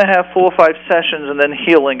they want to have 4 or 5 sessions and then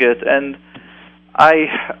healing it. And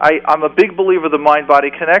I'm a big believer of the mind-body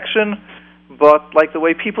connection, but the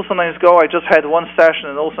way people sometimes go, I just had one session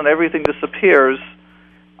and all of a sudden everything disappears.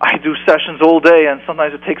 I do sessions all day, and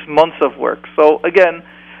sometimes it takes months of work. So, again,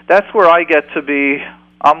 that's where I get to be.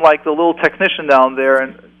 I'm like the little technician down there,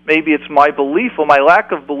 and maybe it's my belief or my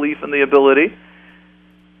lack of belief in the ability.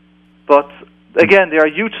 But, again, there are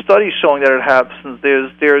huge studies showing that it happens.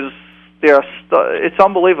 It's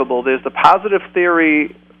unbelievable. There's the positive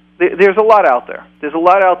theory there's a lot out there. There's a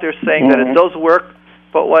lot out there saying that it does work,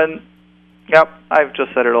 but when, I've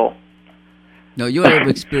just said it all. No, you have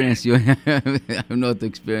experience. You have not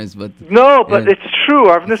experience, but no, but it's true.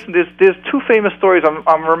 I've listened. There's two famous stories.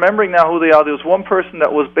 I'm remembering now who they are. There was one person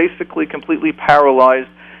that was basically completely paralyzed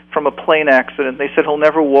from a plane accident. They said he'll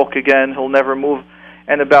never walk again. He'll never move.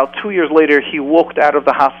 And about 2 years later, he walked out of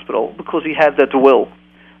the hospital because he had that will.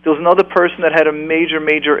 There was another person that had a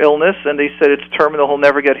major illness, and they said it's terminal. He'll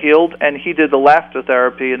never get healed. And he did the laughter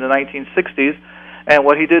therapy in the 1960s. And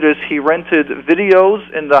what he did is he rented videos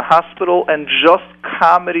in the hospital and just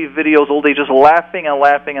comedy videos all day, just laughing,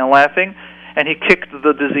 and he kicked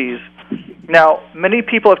the disease. Now, many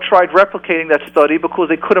people have tried replicating that study because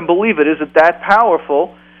they couldn't believe it. Is it that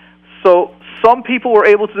powerful? So some people were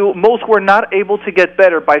able to do it. Most were not able to get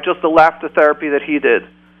better by just the laughter therapy that he did.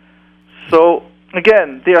 So,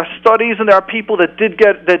 again, there are studies and there are people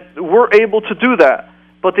that were able to do that.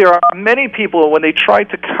 But there are many people, when they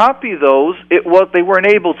tried to copy those, they weren't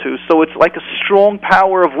able to. So it's like a strong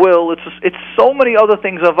power of will. It's so many other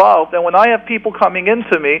things involved. And when I have people coming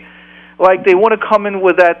into me, like they want to come in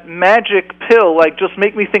with that magic pill, like just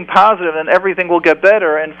make me think positive and everything will get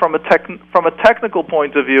better. And from a technical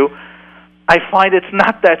point of view, I find it's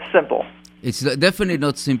not that simple. It's definitely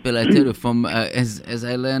not simple. I tell you, from as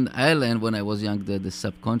I learned when I was young, the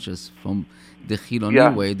subconscious from the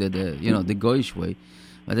Chiloni way, the Goyish way.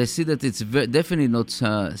 But I see that it's definitely not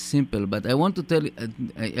simple. But I want to tell you,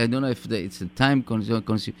 I don't know if it's a time consume.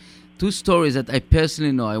 Two stories that I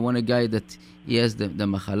personally know. I want a guy that he has the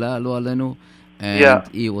Machala, lo alenu, and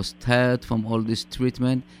he was tired from all this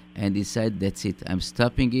treatment, and he said, that's it, I'm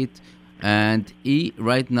stopping it. And he,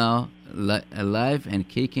 right now, alive and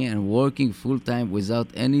kicking and working full-time without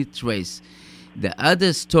any trace. The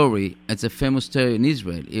other story, it's a famous story in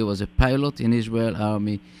Israel. He was a pilot in Israel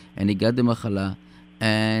Army, and he got the Machala.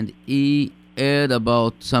 And he heard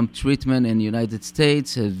about some treatment in the United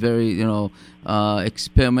States, a very,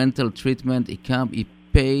 experimental treatment. He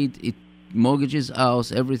paid, he mortgaged his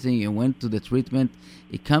house, everything. He went to the treatment.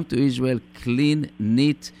 He came to Israel, clean,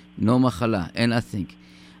 neat, no machala, and nothing.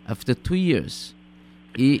 After 2 years,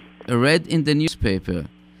 he read in the newspaper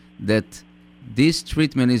that this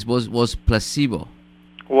treatment was placebo.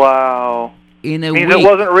 Wow. In a week, it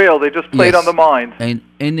wasn't real. They just played on the mind. And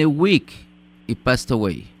in a week, he passed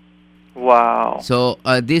away. Wow. So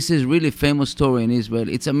this is really famous story in Israel.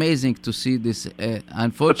 It's amazing to see this,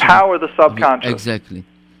 unfortunately. The power of the subconscious. Exactly.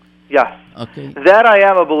 Yes. Okay. That I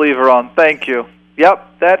am a believer on. Thank you.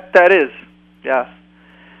 Yep, that is. Yes.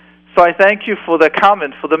 So I thank you for the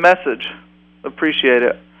comment, for the message. Appreciate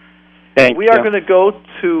it. Thank you. We are going to go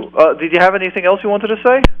to, did you have anything else you wanted to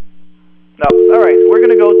say? No. All right. We're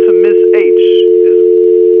going to go to Ms. H.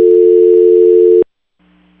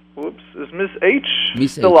 Is Ms.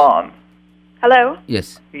 H still on? Hello?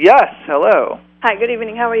 Yes. Yes, hello. Hi, good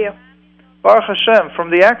evening. How are you? Baruch Hashem.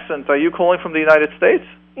 From the accent, are you calling from the United States?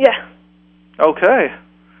 Yeah. Okay.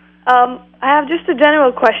 I have just a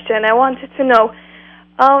general question. I wanted to know,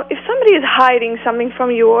 if somebody is hiding something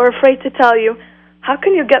from you or afraid to tell you, how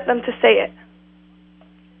can you get them to say it?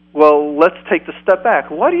 Well, let's take the step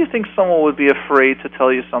back. Why do you think someone would be afraid to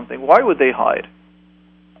tell you something? Why would they hide?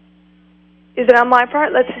 Is it on my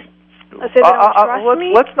part? Let's say they don't trust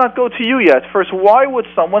me. Let's not go to you yet. First, why would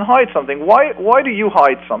someone hide something? Why do you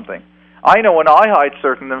hide something? I know when I hide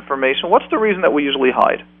certain information, what's the reason that we usually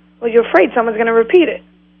hide? Well, you're afraid someone's going to repeat it.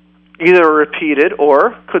 Either repeat it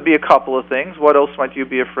or could be a couple of things. What else might you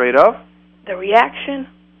be afraid of? The reaction.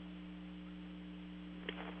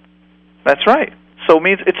 That's right. So it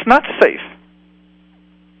means it's not safe.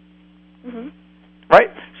 Mm-hmm.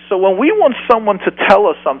 Right? So when we want someone to tell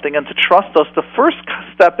us something and to trust us, the first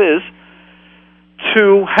step is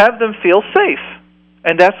to have them feel safe.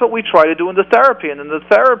 And that's what we try to do in the therapy. And in the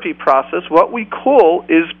therapy process, what we call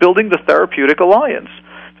is building the therapeutic alliance.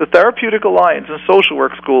 The therapeutic alliance in social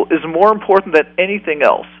work school is more important than anything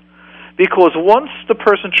else. Because once the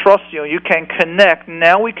person trusts you and you can connect,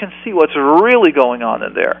 now we can see what's really going on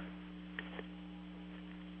in there.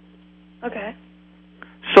 Okay.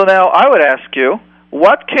 So now I would ask you,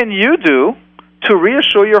 what can you do to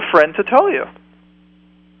reassure your friend to tell you?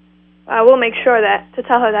 I will make sure to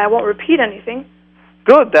tell her that I won't repeat anything.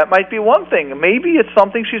 Good, that might be one thing. Maybe it's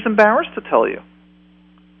something she's embarrassed to tell you.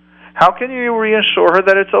 How can you reassure her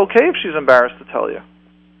that it's okay if she's embarrassed to tell you?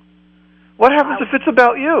 What happens if it's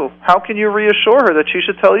about you? How can you reassure her that she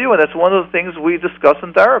should tell you? And that's one of the things we discuss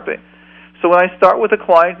in therapy. So when I start with a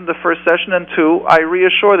client in the first session and two, I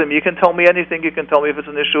reassure them, you can tell me anything. You can tell me if it's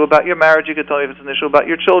an issue about your marriage. You can tell me if it's an issue about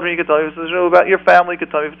your children. You can tell me if it's an issue about your family. You can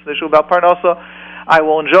tell me if it's an issue about Parnasa. I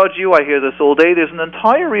won't judge you. I hear this all day. There's an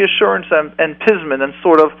entire reassurance and pismin and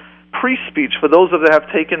sort of pre-speech for those of that have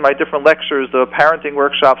taken my different lectures, the parenting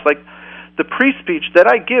workshops, like the pre-speech that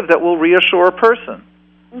I give that will reassure a person.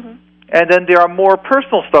 Mm-hmm. And then there are more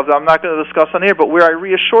personal stuff that I'm not going to discuss on here, but where I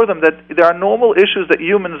reassure them that there are normal issues that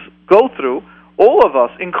humans go through, all of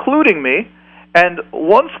us, including me, and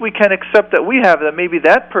once we can accept that we have that, maybe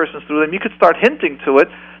that person's through them, you could start hinting to it,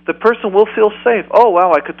 the person will feel safe. Oh,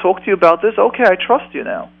 wow, I could talk to you about this? Okay, I trust you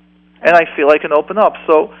now. And I feel I can open up.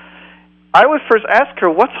 So I would first ask her,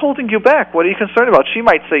 what's holding you back? What are you concerned about? She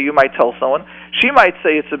might say you might tell someone. She might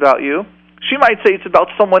say it's about you. She might say it's about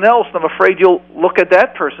someone else, and I'm afraid you'll look at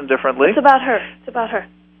that person differently. It's about her. It's about her.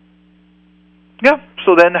 Yeah.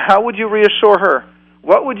 So then how would you reassure her?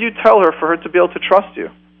 What would you tell her for her to be able to trust you?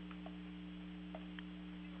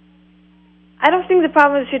 I don't think the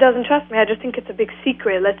problem is she doesn't trust me. I just think it's a big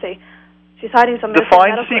secret. Let's say she's hiding something.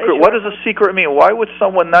 Define secret. What does a secret mean? Why would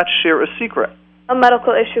someone not share a secret? A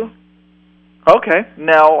medical issue. Okay.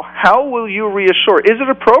 Now, how will you reassure? Is it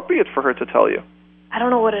appropriate for her to tell you? I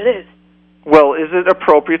don't know what it is. Well, is it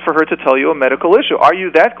appropriate for her to tell you a medical issue? Are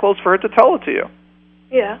you that close for her to tell it to you?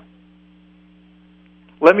 Yeah.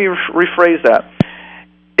 Let me rephrase that.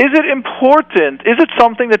 Is it important? Is it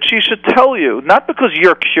something that she should tell you? Not because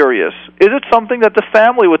you're curious. Is it something that the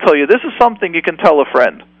family would tell you? This is something you can tell a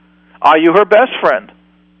friend. Are you her best friend?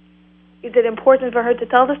 Is it important for her to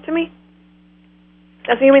tell this to me?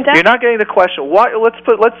 That's what you mean, Dad? You're not getting the question. Why? Let's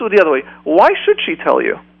do it the other way. Why should she tell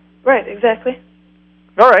you? Right, exactly.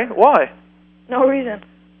 All right, why? No reason.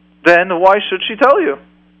 Then why should she tell you?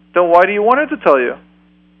 Then why do you want her to tell you?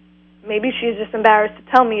 Maybe she's just embarrassed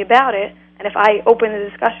to tell me about it, and if I open the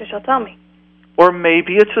discussion, she'll tell me. Or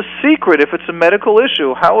maybe it's a secret if it's a medical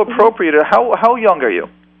issue. How appropriate? How young are you?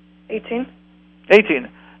 18. 18.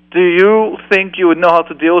 Do you think you would know how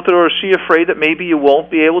to deal with it, or is she afraid that maybe you won't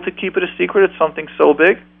be able to keep it a secret? It's something so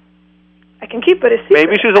big. I can keep it a secret.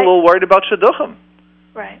 Maybe she's a little worried about shidduchim.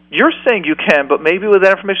 Right. You're saying you can, but maybe with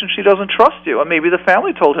that information she doesn't trust you, and maybe the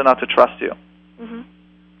family told her not to trust you. Mm-hmm.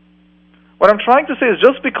 What I'm trying to say is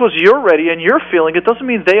just because you're ready and you're feeling it doesn't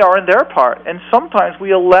mean they are in their part. And sometimes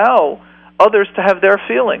we allow others to have their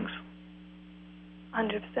feelings.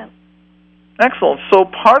 100%. Excellent. So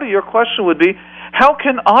part of your question would be, how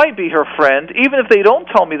can I be her friend, even if they don't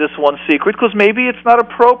tell me this one secret, because maybe it's not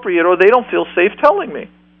appropriate or they don't feel safe telling me?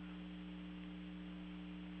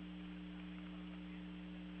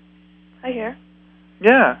 I hear.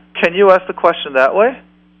 Yeah. Can you ask the question that way?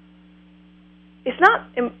 It's not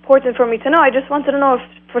important for me to know. I just wanted to know if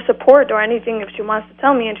for support or anything, if she wants to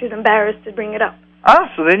tell me and she's embarrassed to bring it up.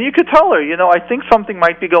 So then you could tell her, I think something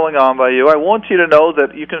might be going on by you. I want you to know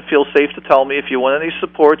that you can feel safe to tell me. If you want any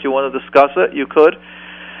support, you want to discuss it, you could.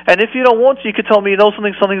 And if you don't want to, you could tell me,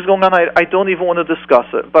 something's going on. I don't even want to discuss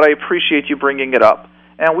it, but I appreciate you bringing it up.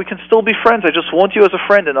 And we can still be friends. I just want you as a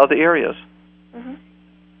friend in other areas. Mm-hmm.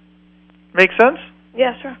 Make sense?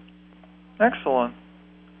 Yeah, sure. Excellent.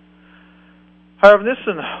 Harav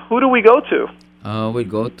Nissen, who do we go to? We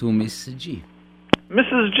go to Miss G.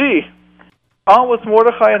 Mrs. G. On with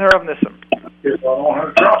Mordechai and Harav Nissen.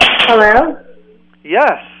 Hello?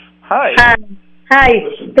 Yes. Hi. Hi.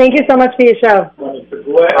 Thank you so much for your show.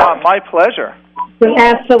 My pleasure.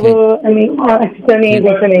 It's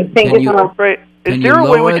amazing for me. Thank you so much. Great. Is there a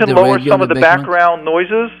way we can lower some of the background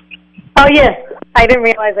noises? Oh, yes. I didn't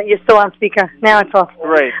realize that you're still on speaker. Now it's off.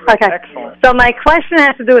 Great. Okay. Excellent. So my question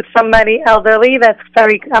has to do with somebody elderly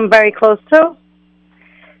I'm very close to.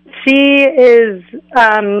 She is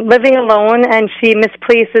living alone, and she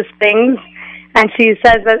misplaces things, and she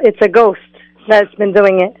says that it's a ghost that's been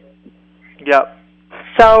doing it. Yep.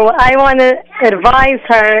 So I want to advise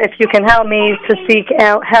her, if you can help me, to seek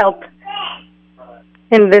out help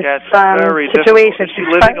in this situation.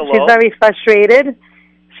 She's very frustrated.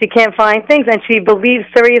 She can't find things, and she believes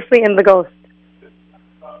seriously in the ghost.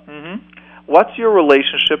 Mm-hmm. What's your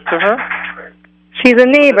relationship to her? She's a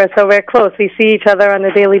neighbor, so we're close. We see each other on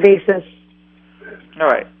a daily basis. All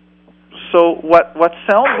right. So what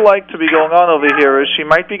sounds like to be going on over here is she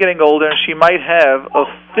might be getting older, and she might have a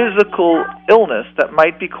physical illness that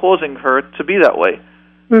might be causing her to be that way.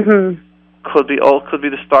 Mm-hmm. Could be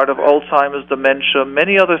the start of Alzheimer's, dementia,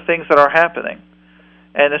 many other things that are happening.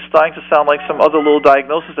 And it's starting to sound like some other little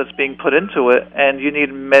diagnosis that's being put into it, and you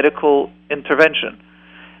need medical intervention.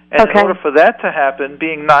 And in order for that to happen,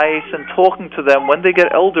 being nice and talking to them when they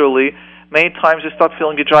get elderly, many times they start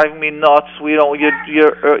feeling, you're driving me nuts, you're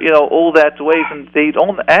all that ways, and they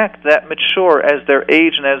don't act that mature as their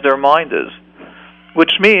age and as their mind is.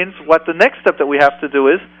 Which means what the next step that we have to do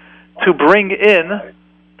is to bring in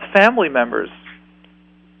family members.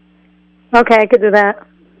 Okay, I could do that.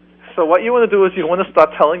 So what you want to do is you want to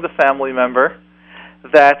start telling the family member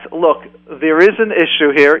that, look, there is an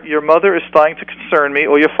issue here. Your mother is starting to concern me,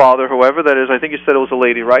 or your father, whoever that is. I think you said it was a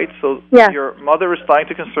lady, right? So your mother is starting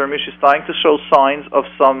to concern me. She's starting to show signs of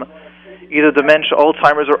some either dementia,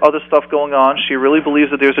 Alzheimer's, or other stuff going on. She really believes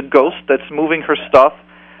that there's a ghost that's moving her stuff.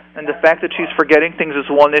 And the fact that she's forgetting things is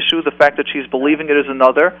one issue. The fact that she's believing it is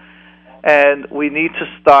another. And we need to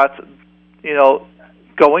start,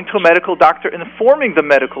 going to a medical doctor, informing the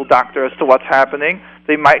medical doctor as to what's happening.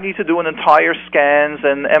 They might need to do an entire scans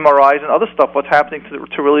and MRIs and other stuff, what's happening,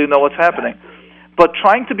 to really know what's happening. But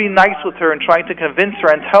trying to be nice with her and trying to convince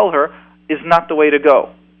her and tell her is not the way to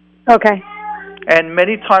go. Okay. And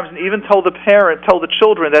many times, and even tell the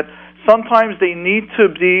children that sometimes they need to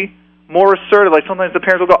be more assertive. Like sometimes the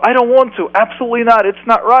parents will go, I don't want to. Absolutely not. It's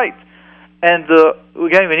not right. And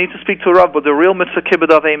again, we need to speak to a Rav, but the real mitzvah kibbud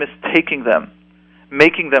avim is taking them,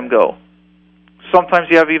 making them go. Sometimes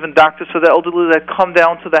you have even doctors for the elderly that come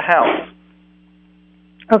down to the house.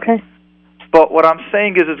 Okay. But what I'm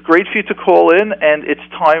saying is it's great for you to call in, and it's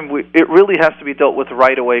time. It really has to be dealt with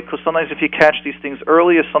right away, because sometimes if you catch these things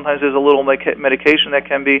earlier, sometimes there's a little medication that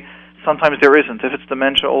can be, sometimes there isn't. If it's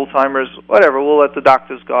dementia, Alzheimer's, whatever, we'll let the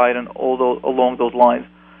doctors guide and all those, along those lines.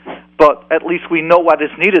 But at least we know what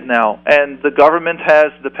is needed now, and the government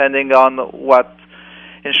has, depending on what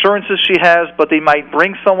insurances she has, but they might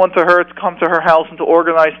bring someone to her to come to her house and to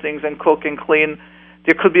organize things and cook and clean.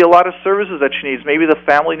 There could be a lot of services that she needs. Maybe the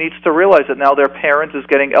family needs to realize that now their parent is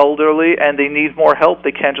getting elderly and they need more help.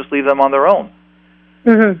 They can't just leave them on their own.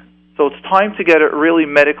 Mm-hmm. So it's time to get it really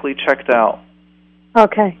medically checked out.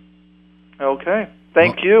 Okay. Okay.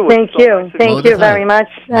 Thank you. Thank you. Thank you very much.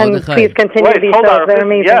 And please continue. These shows are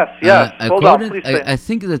amazing. Yes. Hold on, please. I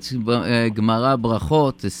think that Gemara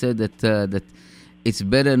Brachot said that it's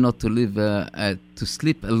better not to live to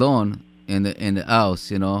sleep alone in the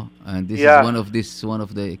house, and this is one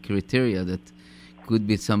of the criteria that could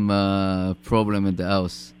be some problem in the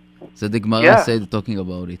house. So the Gemara said talking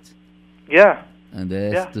about it. Yeah. And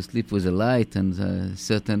to sleep with a light and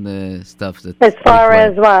certain stuff that. As far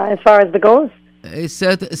as what? As far as the ghost?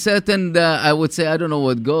 Certain I would say, I don't know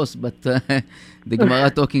what ghost, but the Gemara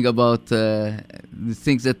talking about the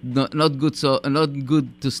things that not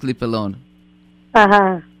good to sleep alone.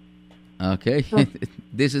 Okay.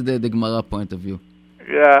 This is the Gemara point of view.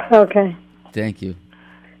 Yeah. Okay. Thank you.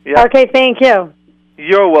 Yeah. Okay, thank you.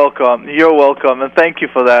 You're welcome, and thank you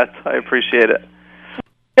for that. I appreciate it.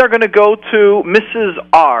 We are going to go to Mrs.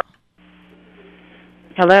 R.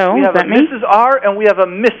 Hello, we have is that me? Mrs. R, and we have a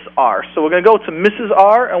Miss R. So we're going to go to Mrs.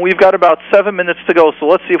 R, and we've got about 7 minutes to go, so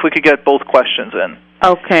let's see if we could get both questions in.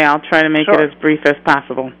 Okay, I'll try to make it as brief as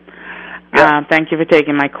possible. Yeah. Thank you for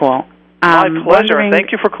taking my call. My pleasure, and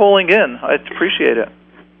thank you for calling in. I appreciate it.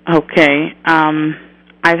 Okay.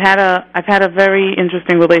 I've had a very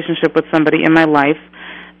interesting relationship with somebody in my life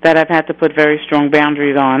that I've had to put very strong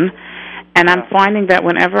boundaries on. And I'm finding that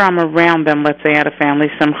whenever I'm around them, let's say at a family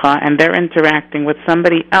simcha, and they're interacting with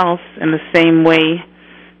somebody else in the same way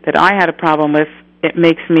that I had a problem with, it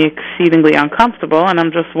makes me exceedingly uncomfortable, and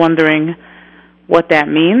I'm just wondering what that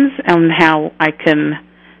means and how I can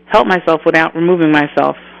help myself without removing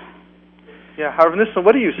myself. Yeah, Harvanissa,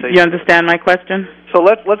 what do you say? You understand my question? So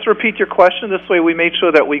let's repeat your question. This way we make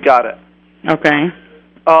sure that we got it. Okay.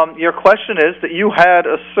 Your question is that you had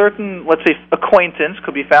a certain, let's say, acquaintance,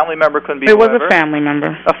 could be family member, could be whoever. It was a family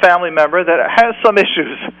member. A family member that has some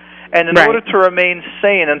issues. And in order to remain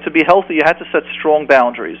sane and to be healthy, you had to set strong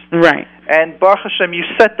boundaries. Right. And Baruch Hashem, you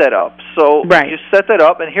set that up. So you set that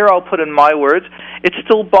up, and here I'll put in my words, it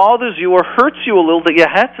still bothers you or hurts you a little that you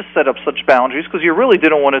had to set up such boundaries because you really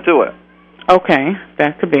didn't want to do it. Okay,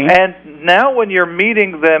 that could be. And now when you're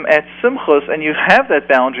meeting them at Simchas and you have that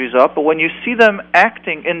boundaries up, but when you see them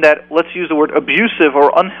acting in that, let's use the word abusive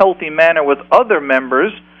or unhealthy manner with other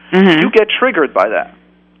members, you get triggered by that.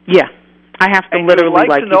 Yeah. I have to literally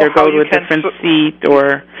either go to a different seat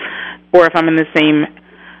or if I'm in the same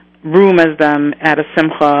room as them at a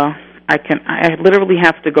Simcha, I literally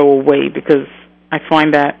have to go away because I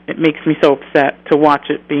find that it makes me so upset to watch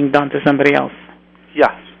it being done to somebody else.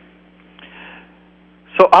 Yes.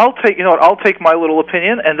 So I'll take my little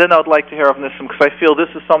opinion, and then I'd like to hear from this because I feel this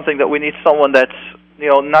is something that we need someone that's,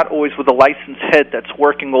 not always with a licensed head that's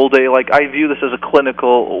working all day. Like, I view this as a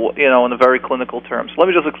clinical, in the very clinical terms. Let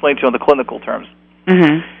me just explain to you in the clinical terms.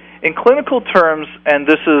 Mm-hmm. In clinical terms, and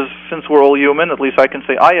this is, since we're all human, at least I can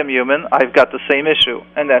say I am human, I've got the same issue,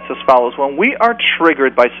 and that's as follows. When we are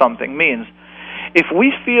triggered by something, means if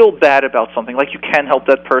we feel bad about something, like you can't help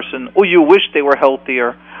that person, or you wish they were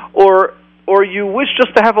healthier, or or you wish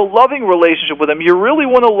just to have a loving relationship with them, you really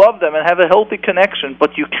want to love them and have a healthy connection,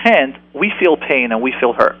 but you can't, we feel pain and we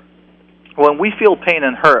feel hurt. When we feel pain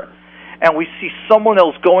and hurt, and we see someone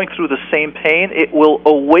else going through the same pain, it will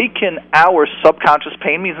awaken our subconscious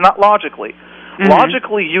pain, means not logically. Mm-hmm.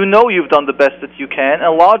 Logically, you know you've done the best that you can,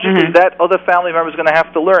 and logically that other family member is going to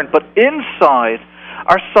have to learn. But inside,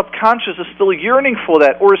 our subconscious is still yearning for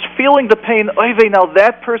that, or is feeling the pain. Now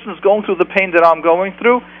that person is going through the pain that I'm going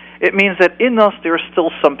through. It means that in us there is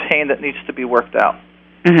still some pain that needs to be worked out.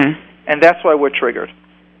 Mm-hmm. And that's why we're triggered.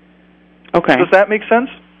 Okay. Does that make sense?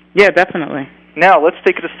 Yeah, definitely. Now, let's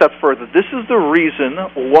take it a step further. This is the reason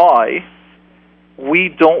why we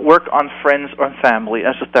don't work on friends or family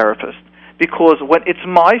as a therapist. Because when it's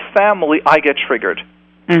my family, I get triggered.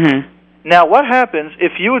 Mm-hmm. Now, what happens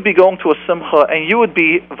if you would be going to a simcha and you would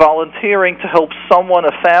be volunteering to help someone,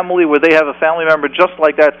 a family, where they have a family member just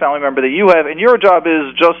like that family member that you have, and your job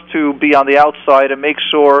is just to be on the outside and make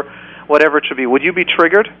sure whatever it should be. Would you be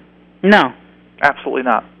triggered? No. Absolutely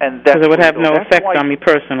not. And that's because it would have no effect on me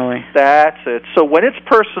personally. That's it. So when it's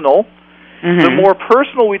personal, the more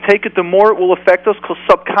personal we take it, the more it will affect us, because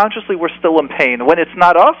subconsciously we're still in pain. When it's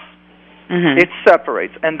not us, it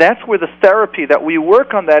separates. And that's where the therapy that we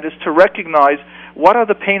work on that is to recognize what are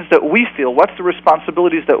the pains that we feel, what's the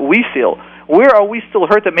responsibilities that we feel, where are we still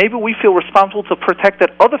hurt that maybe we feel responsible to protect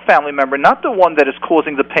that other family member, not the one that is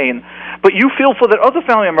causing the pain, but you feel for that other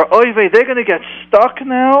family member, they're going to get stuck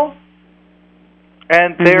now,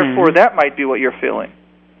 and therefore that might be what you're feeling.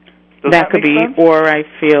 Does that could make be, sense? or I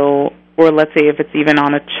feel, or let's say if it's even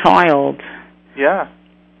on a child. Yeah.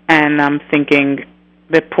 And I'm thinking,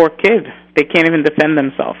 that poor kid, they can't even defend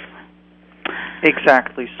themselves.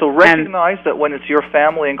 Exactly. So recognize that when it's your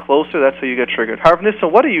family and closer, that's how you get triggered.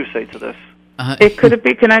 Harvnissa, what do you say to this?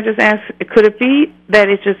 Can I just ask, could it be that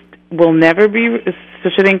it just will never be,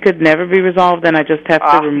 such a thing could never be resolved and I just have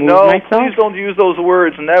to remove myself? No, please don't use those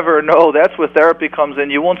words, never. No, that's where therapy comes in.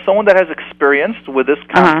 You want someone that has experience with this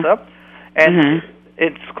concept, and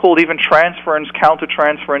it's called even transference,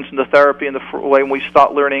 counter-transference in the therapy, in the way when we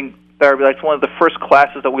start learning therapy. That's one of the first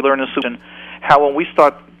classes that we learn in Susan, how when we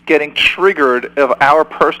start getting triggered of our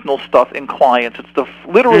personal stuff in clients, it's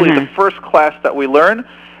literally the first class that we learn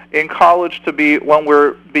in college to be when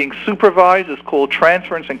we're being supervised. Is called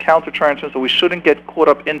transference and counter-transference, so we shouldn't get caught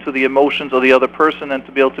up into the emotions of the other person and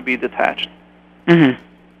to be able to be detached. And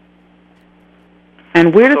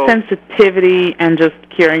where does sensitivity and just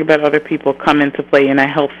caring about other people come into play in a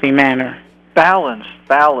healthy manner? Balance.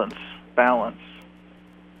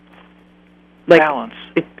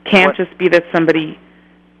 It can't just be that somebody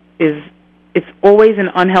it's always an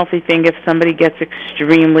unhealthy thing if somebody gets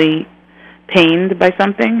extremely pained by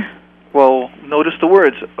something. Well, notice the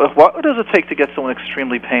words. What does it take to get someone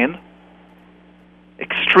extremely pained?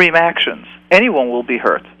 Extreme actions. Anyone will be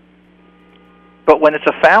hurt. But when it's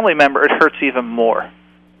a family member, it hurts even more.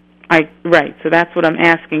 Right, so that's what I'm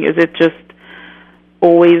asking. Is it just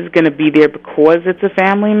always going to be there because it's a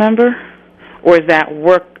family member? Or is that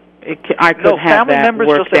work? I could have family that members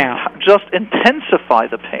worked out. just intensify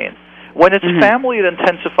the pain. When it's family, it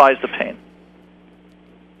intensifies the pain.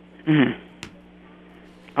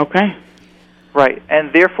 Okay. Right,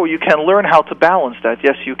 and therefore you can learn how to balance that.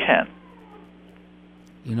 Yes, you can.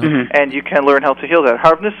 You know, and you can learn how to heal that.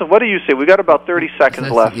 Harvnissa, what do you say? We got about 30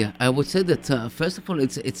 seconds left. Yeah, I would say that first of all,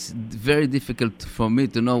 it's very difficult for me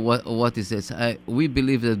to know what is this. We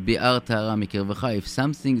believe that bi'ar ta'ara mikirvecha, if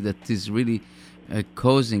something that is really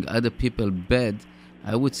causing other people bad,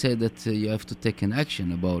 I would say that you have to take an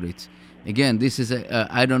action about it. Again, this is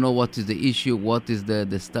I don't know what is the issue, what is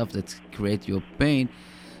the stuff that creates your pain,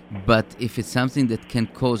 but if it's something that can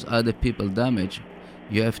cause other people damage,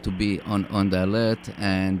 you have to be on the alert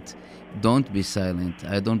and don't be silent.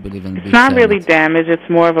 I don't believe in being silent. It's not really damage. It's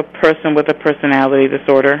more of a person with a personality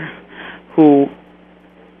disorder who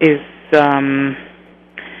is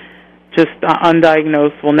just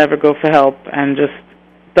undiagnosed, will never go for help, and just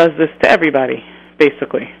does this to everybody,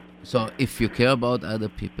 basically. So if you care about other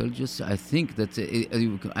people, I think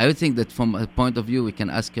that from a point of view, we can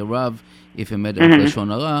ask a Rav if he made a lashon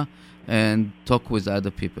hara and talk with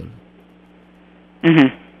other people.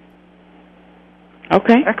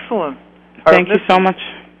 Okay. Excellent. Thank you so much.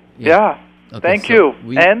 Yeah. Okay, thank you.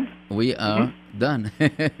 We are done.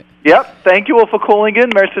 Yep. Thank you all for calling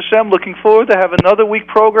in. Mercy Hashem. Looking forward to have another week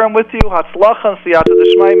program with you. Hatzlacha and siyata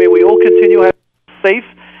d'shmai. May we all continue to have a safe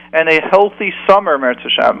and a healthy summer, Mercy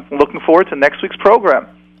Hashem. Looking forward to next week's program.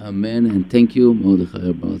 Amen. And thank you,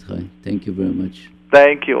 Mordechai. Thank you very much.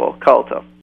 Thank you all. Kol tov.